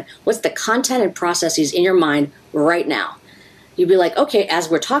by moment. What's the content and processes in your mind right now? You'd be like, okay, as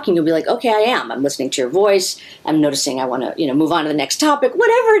we're talking, you'll be like, okay, I'm listening to your voice. I'm noticing I want to, move on to the next topic,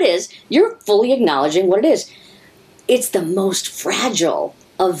 whatever it is. You're fully acknowledging what it is. It's the most fragile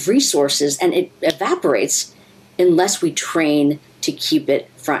of resources, and it evaporates unless we train to keep it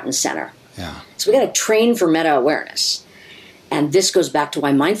front and center. Yeah. So we got to train for meta-awareness. And this goes back to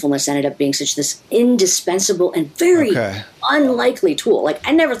why mindfulness ended up being such this indispensable and very unlikely tool. Like,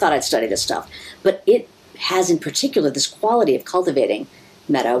 I never thought I'd study this stuff, but it has in particular this quality of cultivating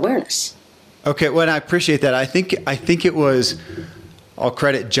meta-awareness. Okay, well, I appreciate that. I think it was, I'll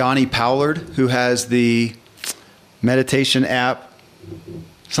credit Johnny Pollard, who has the meditation app,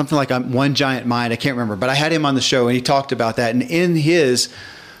 something like One Giant Mind. I can't remember, but I had him on the show and he talked about that. And in his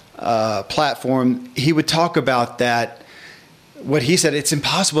platform, he would talk about that. What he said, it's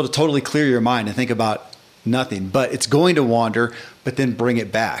impossible to totally clear your mind and think about nothing, but it's going to wander, but then bring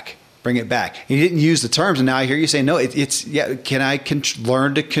it back. He didn't use the terms, and now I hear you say, no, can I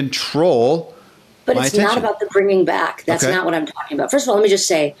learn to control But my it's attention? not about the bringing back. That's not what I'm talking about. First of all, let me just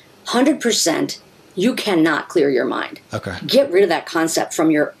say, 100%, you cannot clear your mind. Okay. Get rid of that concept from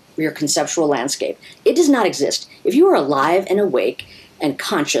your conceptual landscape. It does not exist. If you are alive and awake and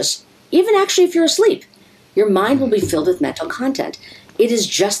conscious, even actually if you're asleep, your mind will be filled with mental content. It is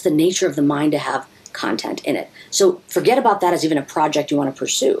just the nature of the mind to have content in it. So forget about that as even a project you want to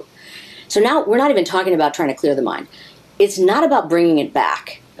pursue. So now we're not even talking about trying to clear the mind. It's not about bringing it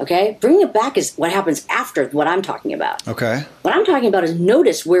back, okay? Bringing it back is what happens after what I'm talking about. Okay. What I'm talking about is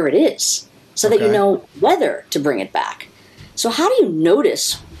notice where it is so that you know whether to bring it back. So how do you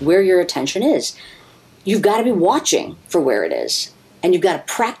notice where your attention is? You've got to be watching for where it is, and you've got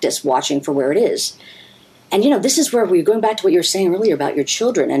to practice watching for where it is. And, this is where we're going back to what you were saying earlier about your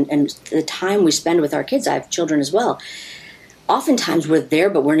children and the time we spend with our kids. I have children as well. Oftentimes we're there,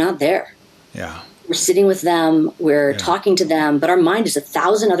 but we're not there. Yeah. We're sitting with them, we're talking to them, but our mind is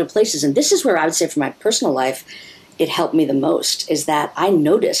 1,000 other places. And this is where I would say for my personal life, it helped me the most, is that I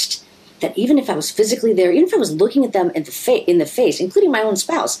noticed that even if I was physically there, even if I was looking at them in the face, including my own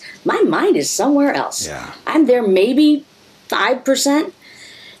spouse, my mind is somewhere else. Yeah. I'm there maybe 5%.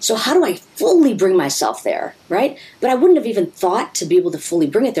 So how do I fully bring myself there, right? But I wouldn't have even thought to be able to fully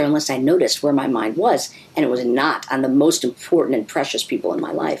bring it there unless I noticed where my mind was, and it was not on the most important and precious people in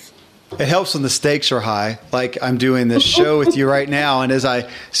my life. It helps when the stakes are high, like I'm doing this show with you right now, and as I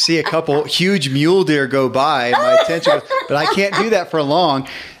see a couple huge mule deer go by, my attention, but I can't do that for long,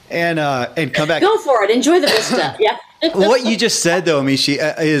 and come back. Go for it. Enjoy the vista. Yeah. What you just said, though, Amishi,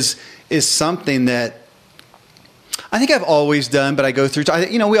 is something that I think I've always done, but I go through,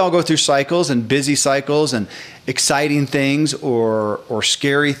 we all go through cycles and busy cycles and exciting things or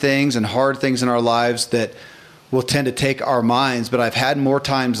scary things and hard things in our lives that will tend to take our minds. But I've had more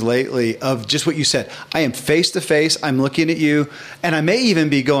times lately of just what you said. I am face to face. I'm looking at you, and I may even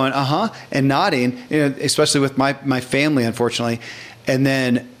be going, and nodding, especially with my family, unfortunately. And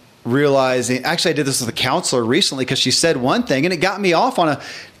then realizing, actually I did this with a counselor recently because she said one thing and it got me off on a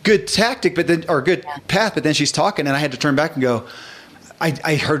good tactic, good path, but then she's talking and I had to turn back and go,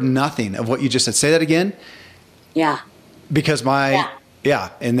 I heard nothing of what you just said. Say that again. Yeah. Because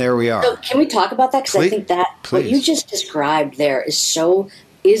and there we are. So can we talk about that? Because I think that what you just described there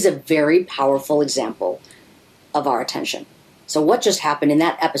is a very powerful example of our attention. So what just happened in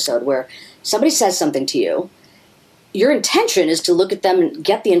that episode where somebody says something to you, your intention is to look at them and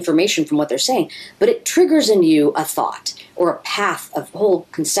get the information from what they're saying, but it triggers in you a thought or a path, a whole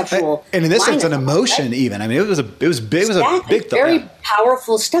conceptual. And in this sense, an emotion, right? Even. I mean, it was a big thought. Very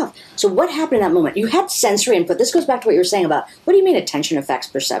powerful stuff. So what happened in that moment? You had sensory input. This goes back to what you were saying about, what do you mean attention affects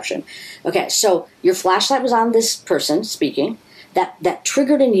perception? Okay, so your flashlight was on this person speaking. That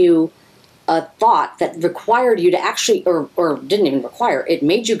triggered in you a thought that required you to actually, or didn't even require, it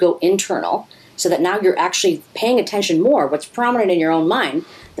made you go internal. So that now you're actually paying attention more. What's prominent in your own mind,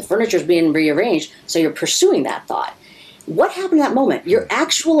 the furniture's being rearranged, so you're pursuing that thought. What happened in that moment? Your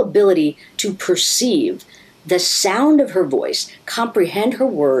actual ability to perceive the sound of her voice, comprehend her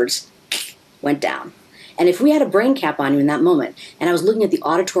words, went down. And if we had a brain cap on you in that moment, and I was looking at the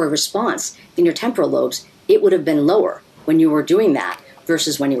auditory response in your temporal lobes, it would have been lower when you were doing that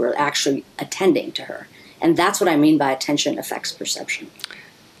versus when you were actually attending to her. And that's what I mean by attention affects perception.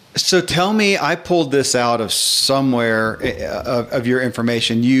 So tell me, I pulled this out of somewhere of your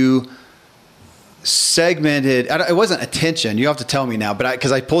information. You segmented, it wasn't attention. You have to tell me now, but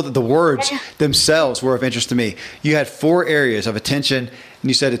because I pulled the words themselves were of interest to me. You had 4 areas of attention, and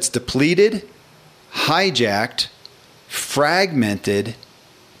you said it's depleted, hijacked, fragmented,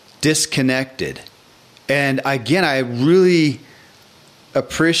 disconnected. And again, I really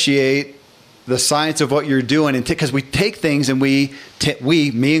appreciate the science of what you're doing, and because we take things and we,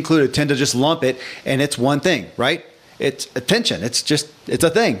 me included, tend to just lump it, and it's one thing, right? It's attention. It's a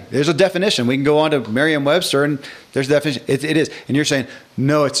thing. There's a definition. We can go on to Merriam-Webster, and there's a definition. It is, and you're saying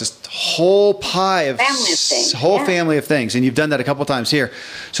no. It's just whole pie of family of things, and you've done that a couple of times here.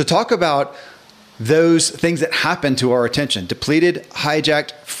 So talk about those things that happen to our attention: depleted,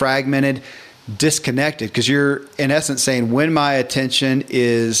 hijacked, fragmented, disconnected. Because you're in essence saying when my attention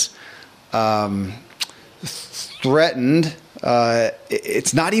is threatened,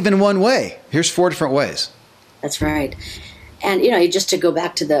 it's not even one way. Here's 4 different ways. That's right. And, just to go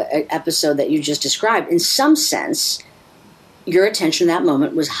back to the episode that you just described, in some sense, your attention in that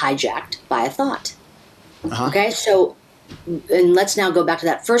moment was hijacked by a thought. Uh-huh. Okay, so, and let's now go back to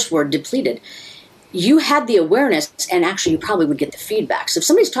that first word, depleted. You had the awareness, and actually you probably would get the feedback. So if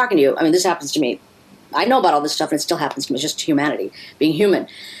somebody's talking to you, this happens to me. I know about all this stuff, and it still happens to me. It's just humanity, being human.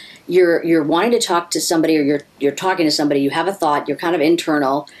 You're wanting to talk to somebody, or you're talking to somebody, you have a thought, you're kind of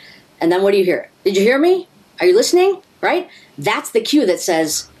internal, and then what do you hear? Did you hear me? Are you listening? Right? That's the cue that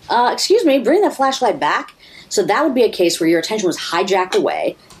says, excuse me, bring that flashlight back. So that would be a case where your attention was hijacked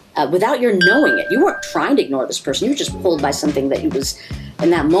away without your knowing it. You weren't trying to ignore this person. You were just pulled by something that was, in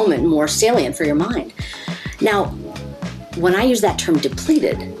that moment, more salient for your mind. Now, when I use that term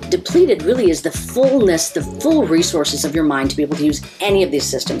depleted really is the fullness, the full resources of your mind to be able to use any of these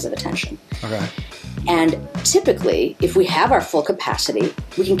systems of attention. Okay. And typically, if we have our full capacity,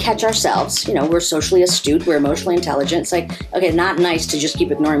 we can catch ourselves. We're socially astute, we're emotionally intelligent. It's like, okay, not nice to just keep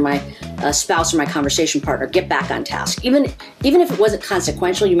ignoring my spouse or my conversation partner. Get back on task. Even if it wasn't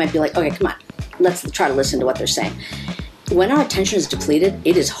consequential, you might be like, okay, come on, let's try to listen to what they're saying. When our attention is depleted,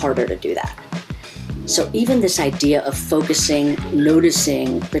 it is harder to do that. So even this idea of focusing,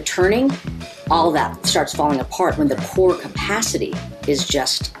 noticing, returning, all that starts falling apart when the core capacity is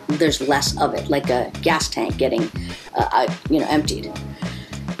just, there's less of it, like a gas tank getting emptied.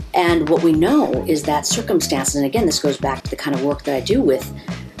 And what we know is that circumstances, and again, this goes back to the kind of work that I do with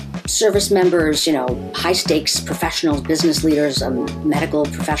service members, high stakes professionals, business leaders, medical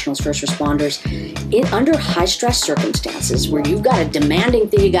professionals, first responders, under high stress circumstances where you've got a demanding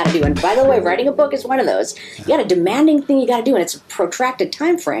thing you got to do. And by the way, writing a book is one of those. You got a demanding thing you got to do, and it's a protracted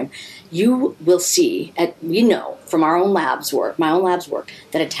time frame. You will see, from our own labs work, my own labs work,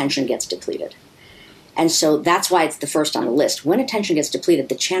 that attention gets depleted. And so that's why it's the first on the list. When attention gets depleted,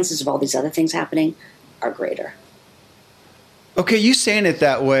 the chances of all these other things happening are greater. Okay, you saying it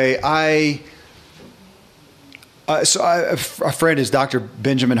that way, a friend is Dr.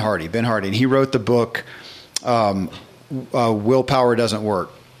 Ben Hardy, and he wrote the book, Willpower Doesn't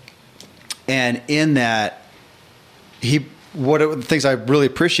Work. And in that, one of the things I really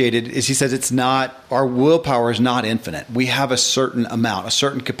appreciated is he says our willpower is not infinite. We have a certain amount, a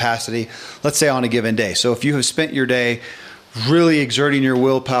certain capacity, let's say on a given day. So if you have spent your day really exerting your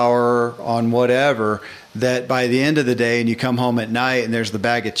willpower on whatever, that by the end of the day and you come home at night and there's the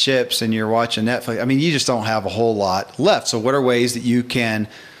bag of chips and you're watching Netflix, I mean, you just don't have a whole lot left. So what are ways that you can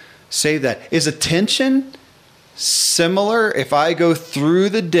save that? Is attention similar if I go through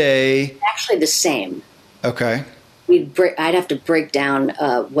the day? Actually the same. Okay. I'd have to break down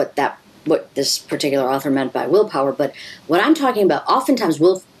what this particular author meant by willpower. But what I'm talking about, oftentimes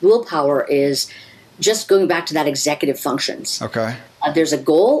willpower is just going back to that executive functions. Okay. There's a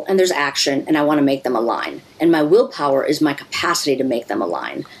goal and there's action, and I want to make them align. And my willpower is my capacity to make them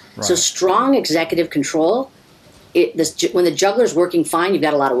align. Right. So strong executive control, when the juggler's working fine, you've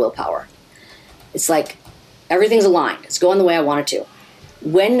got a lot of willpower. It's like everything's aligned. It's going the way I want it to.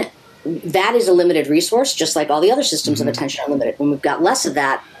 When that is a limited resource, just like all the other systems of attention are limited. When we've got less of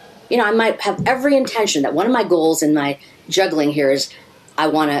that, I might have every intention that one of my goals in my juggling here is I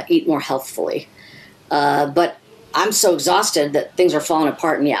want to eat more healthfully. But I'm so exhausted that things are falling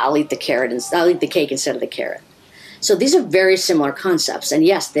apart, and I'll eat the carrot and I'll eat the cake instead of the carrot. So these are very similar concepts, and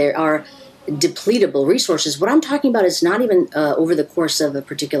yes, there are depletable resources. What I'm talking about is not even over the course of a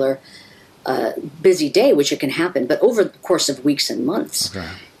particular busy day, which it can happen, but over the course of weeks and months. Okay.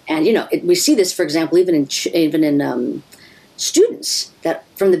 And we see this, for example, even in students, that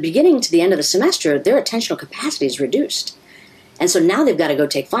from the beginning to the end of the semester, their attentional capacity is reduced, and so now they've got to go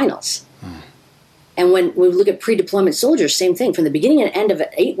take finals. And when we look at pre-deployment soldiers, same thing. From the beginning and end of an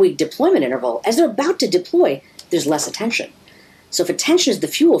 8-week deployment interval, as they're about to deploy, there's less attention. So if attention is the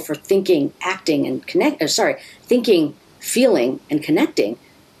fuel for thinking, acting, and thinking, feeling, and connecting,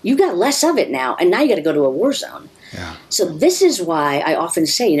 you got less of it now, and now you got to go to a war zone. Yeah. So this is why I often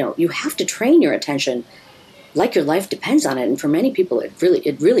say, you have to train your attention like your life depends on it. And for many people, it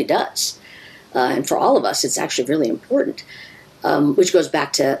really does. And for all of us, it's actually really important, which goes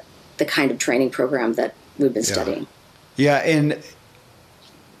back to the kind of training program that we've been studying. Yeah, and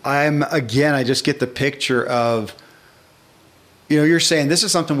I just get the picture of, you're saying this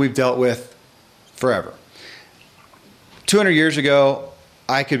is something we've dealt with forever. 200 years ago,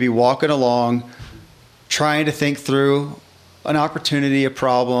 I could be walking along trying to think through an opportunity, a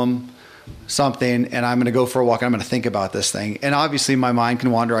problem, something, and I'm going to go for a walk and I'm going to think about this thing. And obviously my mind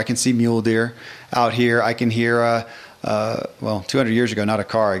can wander. I can see mule deer out here. I can hear 200 years ago, not a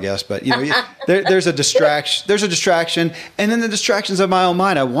car, I guess, but there's a distraction, and then the distractions of my own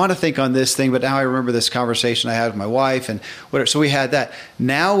mind. I want to think on this thing, but now I remember this conversation I had with my wife and whatever. So we had that.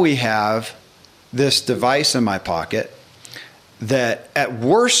 Now we have this device in my pocket that at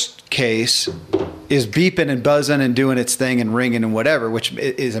worst case is beeping and buzzing and doing its thing and ringing and whatever, which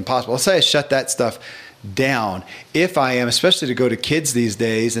is impossible. Let's say I shut that stuff down. If I am, especially to go to kids these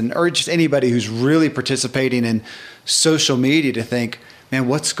days, or just anybody who's really participating in social media, to think, man,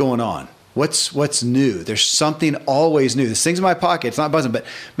 what's going on? What's new? There's something always new. This thing's in my pocket. It's not buzzing, but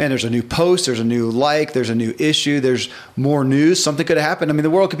man, there's a new post, there's a new like, there's a new issue, there's more news. Something could have happened. I mean, the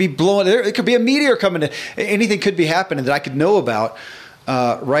world could be blowing. It could be a meteor coming. Anything could be happening that I could know about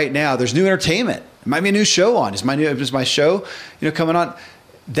right now. There's new entertainment. It might be a new show on. Is my show coming on?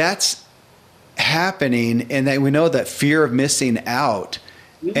 That's happening, and that we know that fear of missing out.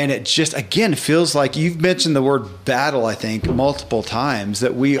 And it just, again, feels like you've mentioned the word battle, I think, multiple times,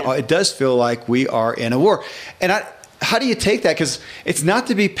 that it does feel like we are in a war. And how do you take that? Because it's not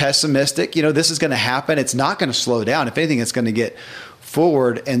to be pessimistic. This is going to happen. It's not going to slow down. If anything, it's going to get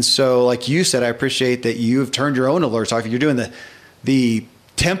forward. And so, like you said, I appreciate that you've turned your own alerts off. You're doing the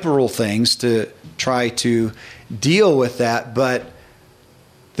temporal things to try to deal with that. But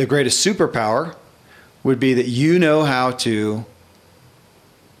the greatest superpower would be that you know how to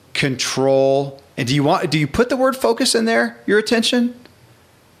control. And do you put the word focus in there, your attention,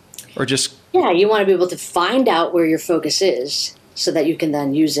 or just? Yeah, you want to be able to find out where your focus is so that you can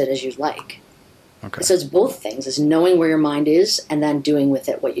then use it as you'd like. Okay. So it's both things. It's knowing where your mind is and then doing with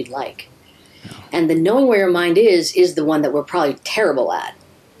it what you'd like. Yeah. And the knowing where your mind is the one that we're probably terrible at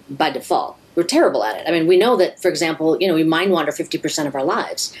by default. We're terrible at it. I mean, we know that, for example, we mind wander 50% of our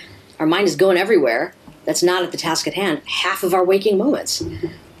lives. Our mind is going everywhere. That's not at the task at hand. Half of our waking moments.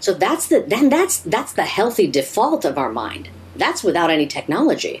 So that's the healthy default of our mind. That's without any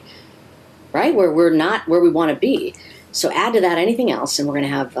technology, right? Where we're not where we want to be. So add to that anything else, and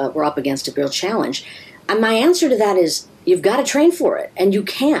we're up against a real challenge. And my answer to that is you've got to train for it, and you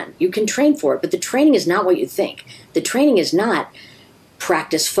can train for it. But the training is not what you think. The training is not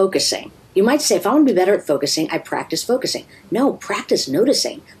practice focusing. You might say, if I want to be better at focusing, I practice focusing. No, practice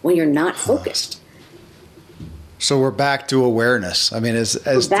noticing when you're not focused. So we're back to awareness. I mean,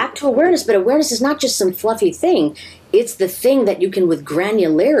 we're back to awareness, but awareness is not just some fluffy thing. It's the thing that you can, with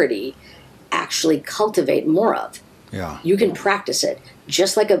granularity, actually cultivate more of. Yeah. You can practice it.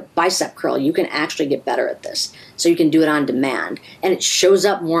 Just like a bicep curl, you can actually get better at this. So you can do it on demand. And it shows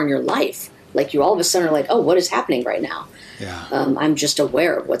up more in your life. Like you all of a sudden are like, oh, what is happening right now? Yeah. I'm just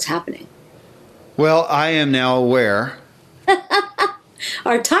aware of what's happening. Well, I am now aware.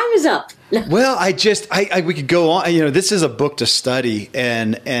 Our time is up. Well, we could go on. You know, this is a book to study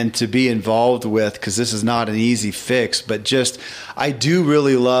and to be involved with, because this is not an easy fix. But I do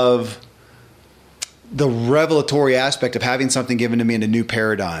really love the revelatory aspect of having something given to me in a new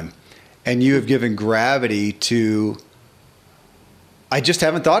paradigm. And you have given gravity to, I just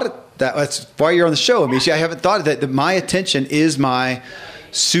haven't thought of that. That's why you're on the show, Amishi. I haven't thought of that my attention is my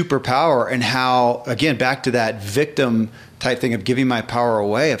superpower, and how, again, back to that victim type thing of giving my power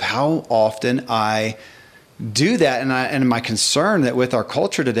away, of how often I do that. And my concern that with our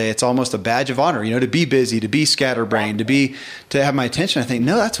culture today, it's almost a badge of honor, to be busy, to be scatterbrained, to have my attention. I think,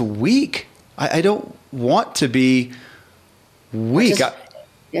 no, that's weak. I don't want to be weak.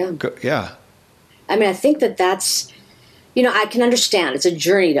 Yeah. I mean, I think that's, I can understand. It's a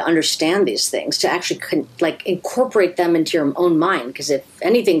journey to understand these things, to actually incorporate them into your own mind. Because if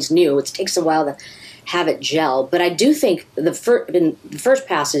anything's new, it takes a while to have it gel. But I do think the first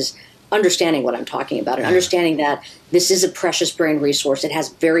pass is understanding what I'm talking about, and understanding that this is a precious brain resource.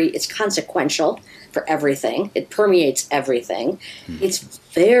 It's consequential for everything. It permeates everything. It's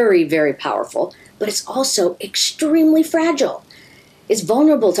very, very powerful, but it's also extremely fragile. It's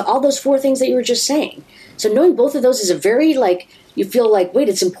vulnerable to all those four things that you were just saying. So knowing both of those is a very, you feel like, wait,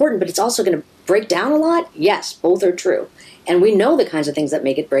 it's important, but it's also going to break down a lot? Yes, both are true. And we know the kinds of things that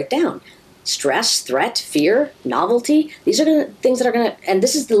make it break down. Stress, threat, fear, novelty. These are things that are going to, and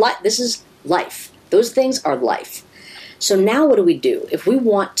this is life. Those things are life. So now what do we do? If we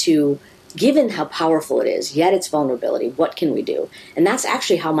want to, given how powerful it is, yet its vulnerability, what can we do? And that's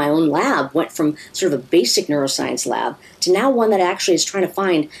actually how my own lab went from sort of a basic neuroscience lab to now one that actually is trying to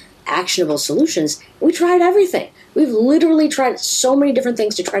find actionable solutions. We tried everything. We've literally tried so many different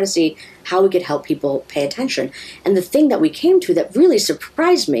things to try to see how we could help people pay attention. And the thing that we came to that really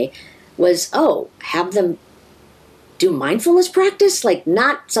surprised me was, have them do mindfulness practice?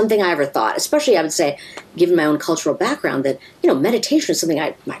 Not something I ever thought, especially I would say, given my own cultural background, that, meditation is something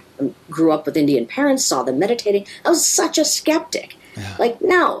I grew up with Indian parents, saw them meditating. I was such a skeptic. Yeah.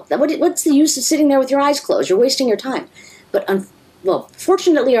 No, what's the use of sitting there with your eyes closed? You're wasting your time. But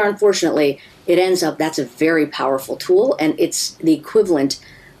fortunately or unfortunately, it ends up that's a very powerful tool, and it's the equivalent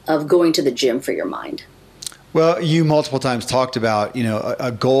of going to the gym for your mind. Well, you multiple times talked about,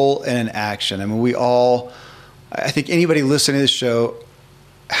 a goal and an action. I mean, I think anybody listening to this show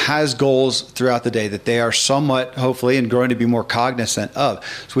has goals throughout the day that they are somewhat, hopefully, and growing to be more cognizant of.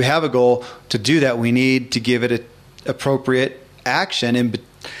 So we have a goal. To do that, we need to give it an appropriate action. And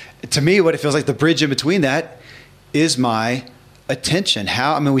to me, what it feels like, the bridge in between that is my attention.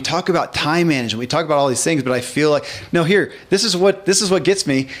 We talk about time management, we talk about all these things, but I feel like, no, this is what gets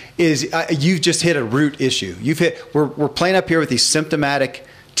me is you've just hit a root issue. We're playing up here with these symptomatic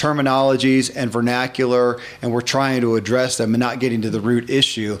terminologies and vernacular, and we're trying to address them and not getting to the root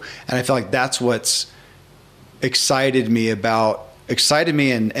issue. And I feel like that's what's excited me, and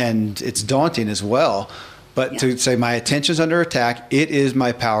it's daunting as well. But to say my attention's under attack, it is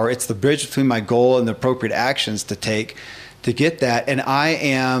my power. It's the bridge between my goal and the appropriate actions to take to get that. And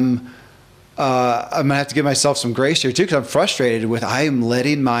I'm going to have to give myself some grace here too, because I'm frustrated with, I am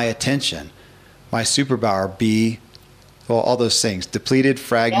letting my attention, my superpower, be, all those things, depleted,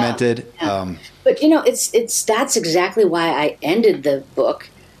 fragmented. Yeah. But that's exactly why I ended the book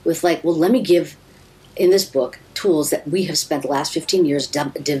with let me give in this book tools that we have spent the last 15 years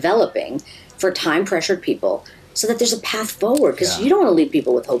developing for time-pressured people, so that there's a path forward, because you don't want to leave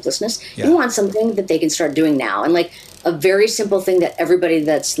people with hopelessness. Yeah. You want something that they can start doing now. And a very simple thing that everybody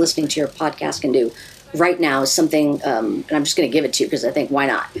that's listening to your podcast can do right now is something, and I'm just going to give it to you because I think, why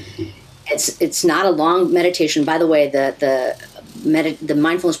not? It's not a long meditation. By the way, the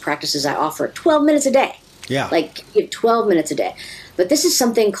mindfulness practices I offer, 12 minutes a day. Yeah. Give 12 minutes a day. But this is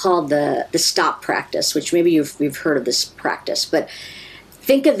something called the stop practice, which maybe you've heard of this practice. But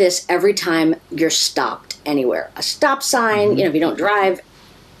think of this every time you're stopped anywhere. A stop sign, if you don't drive,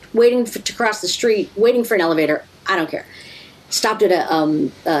 waiting to cross the street, waiting for an elevator, I don't care. Stopped at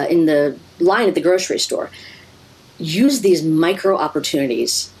in the line at the grocery store. Use these micro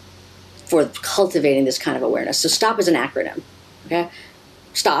opportunities for cultivating this kind of awareness. So STOP is an acronym, okay?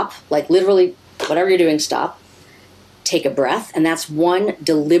 Stop, literally whatever you're doing, stop. Take a breath, and that's one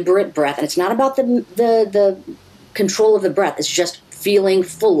deliberate breath. And it's not about the control of the breath. It's just feeling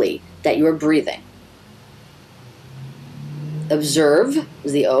fully that you're breathing. Observe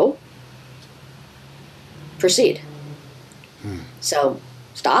is the O. Proceed. So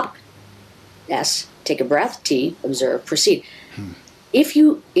stop, S, take a breath, T, observe, proceed. If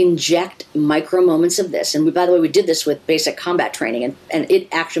you inject micro moments of this, and by the way, we did this with basic combat training, and it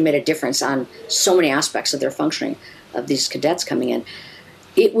actually made a difference on so many aspects of their functioning of these cadets coming in.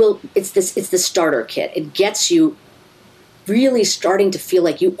 It's the starter kit. It gets you really starting to feel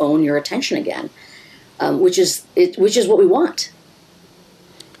like you own your attention again, which is what we want.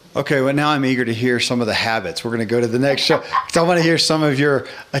 Okay, well, now I'm eager to hear some of the habits. We're going to go to the next show because I want to hear some of your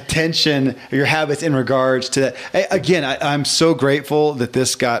attention, your habits in regards to that. Again, I'm so grateful that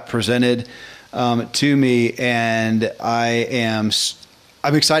this got presented to me, and I'm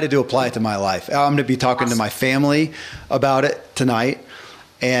excited to apply it to my life. I'm going to be talking to my family about it tonight,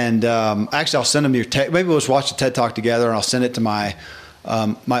 and actually, I'll send them your maybe we'll just watch the TED Talk together, and I'll send it to my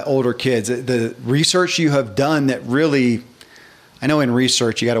older kids. The research you have done that really. I know in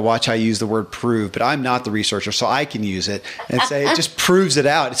research, you got to watch how you use the word prove, but I'm not the researcher, so I can use it and say it just proves it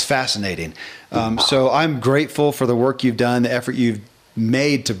out. It's fascinating. So I'm grateful for the work you've done, the effort you've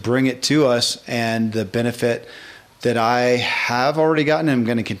made to bring it to us, and the benefit that I have already gotten and I'm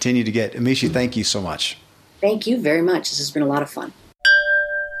going to continue to get. Amishi, thank you so much. Thank you very much. This has been a lot of fun.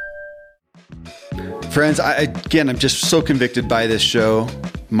 Friends, I'm just so convicted by this show.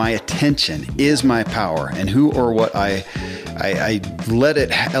 My attention is my power, and who or what I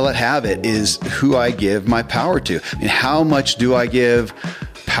let have it is who I give my power to. I mean, how much do I give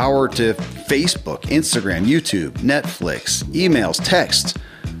power to Facebook, Instagram, YouTube, Netflix, emails, texts?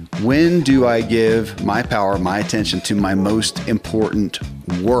 When do I give my power, my attention to my most important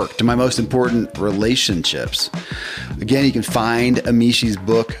work, to my most important relationships? Again, you can find Amishi's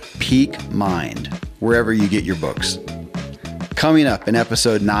book, Peak Mind, wherever you get your books. Coming up in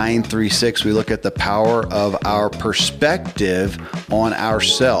episode 936, we look at the power of our perspective on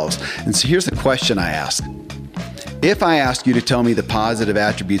ourselves. And so here's the question I ask. If I ask you to tell me the positive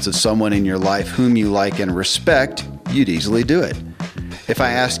attributes of someone in your life whom you like and respect, you'd easily do it. If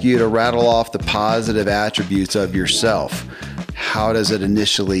I ask you to rattle off the positive attributes of yourself, how does it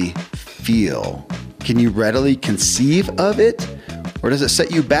initially feel? Can you readily conceive of it? Or does it set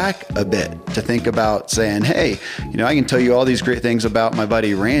you back a bit to think about saying, hey, I can tell you all these great things about my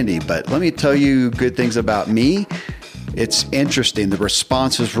buddy Randy, but let me tell you good things about me? It's interesting. The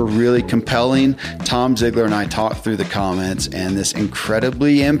responses were really compelling. Tom Ziglar and I talked through the comments and this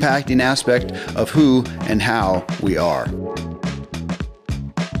incredibly impacting aspect of who and how we are.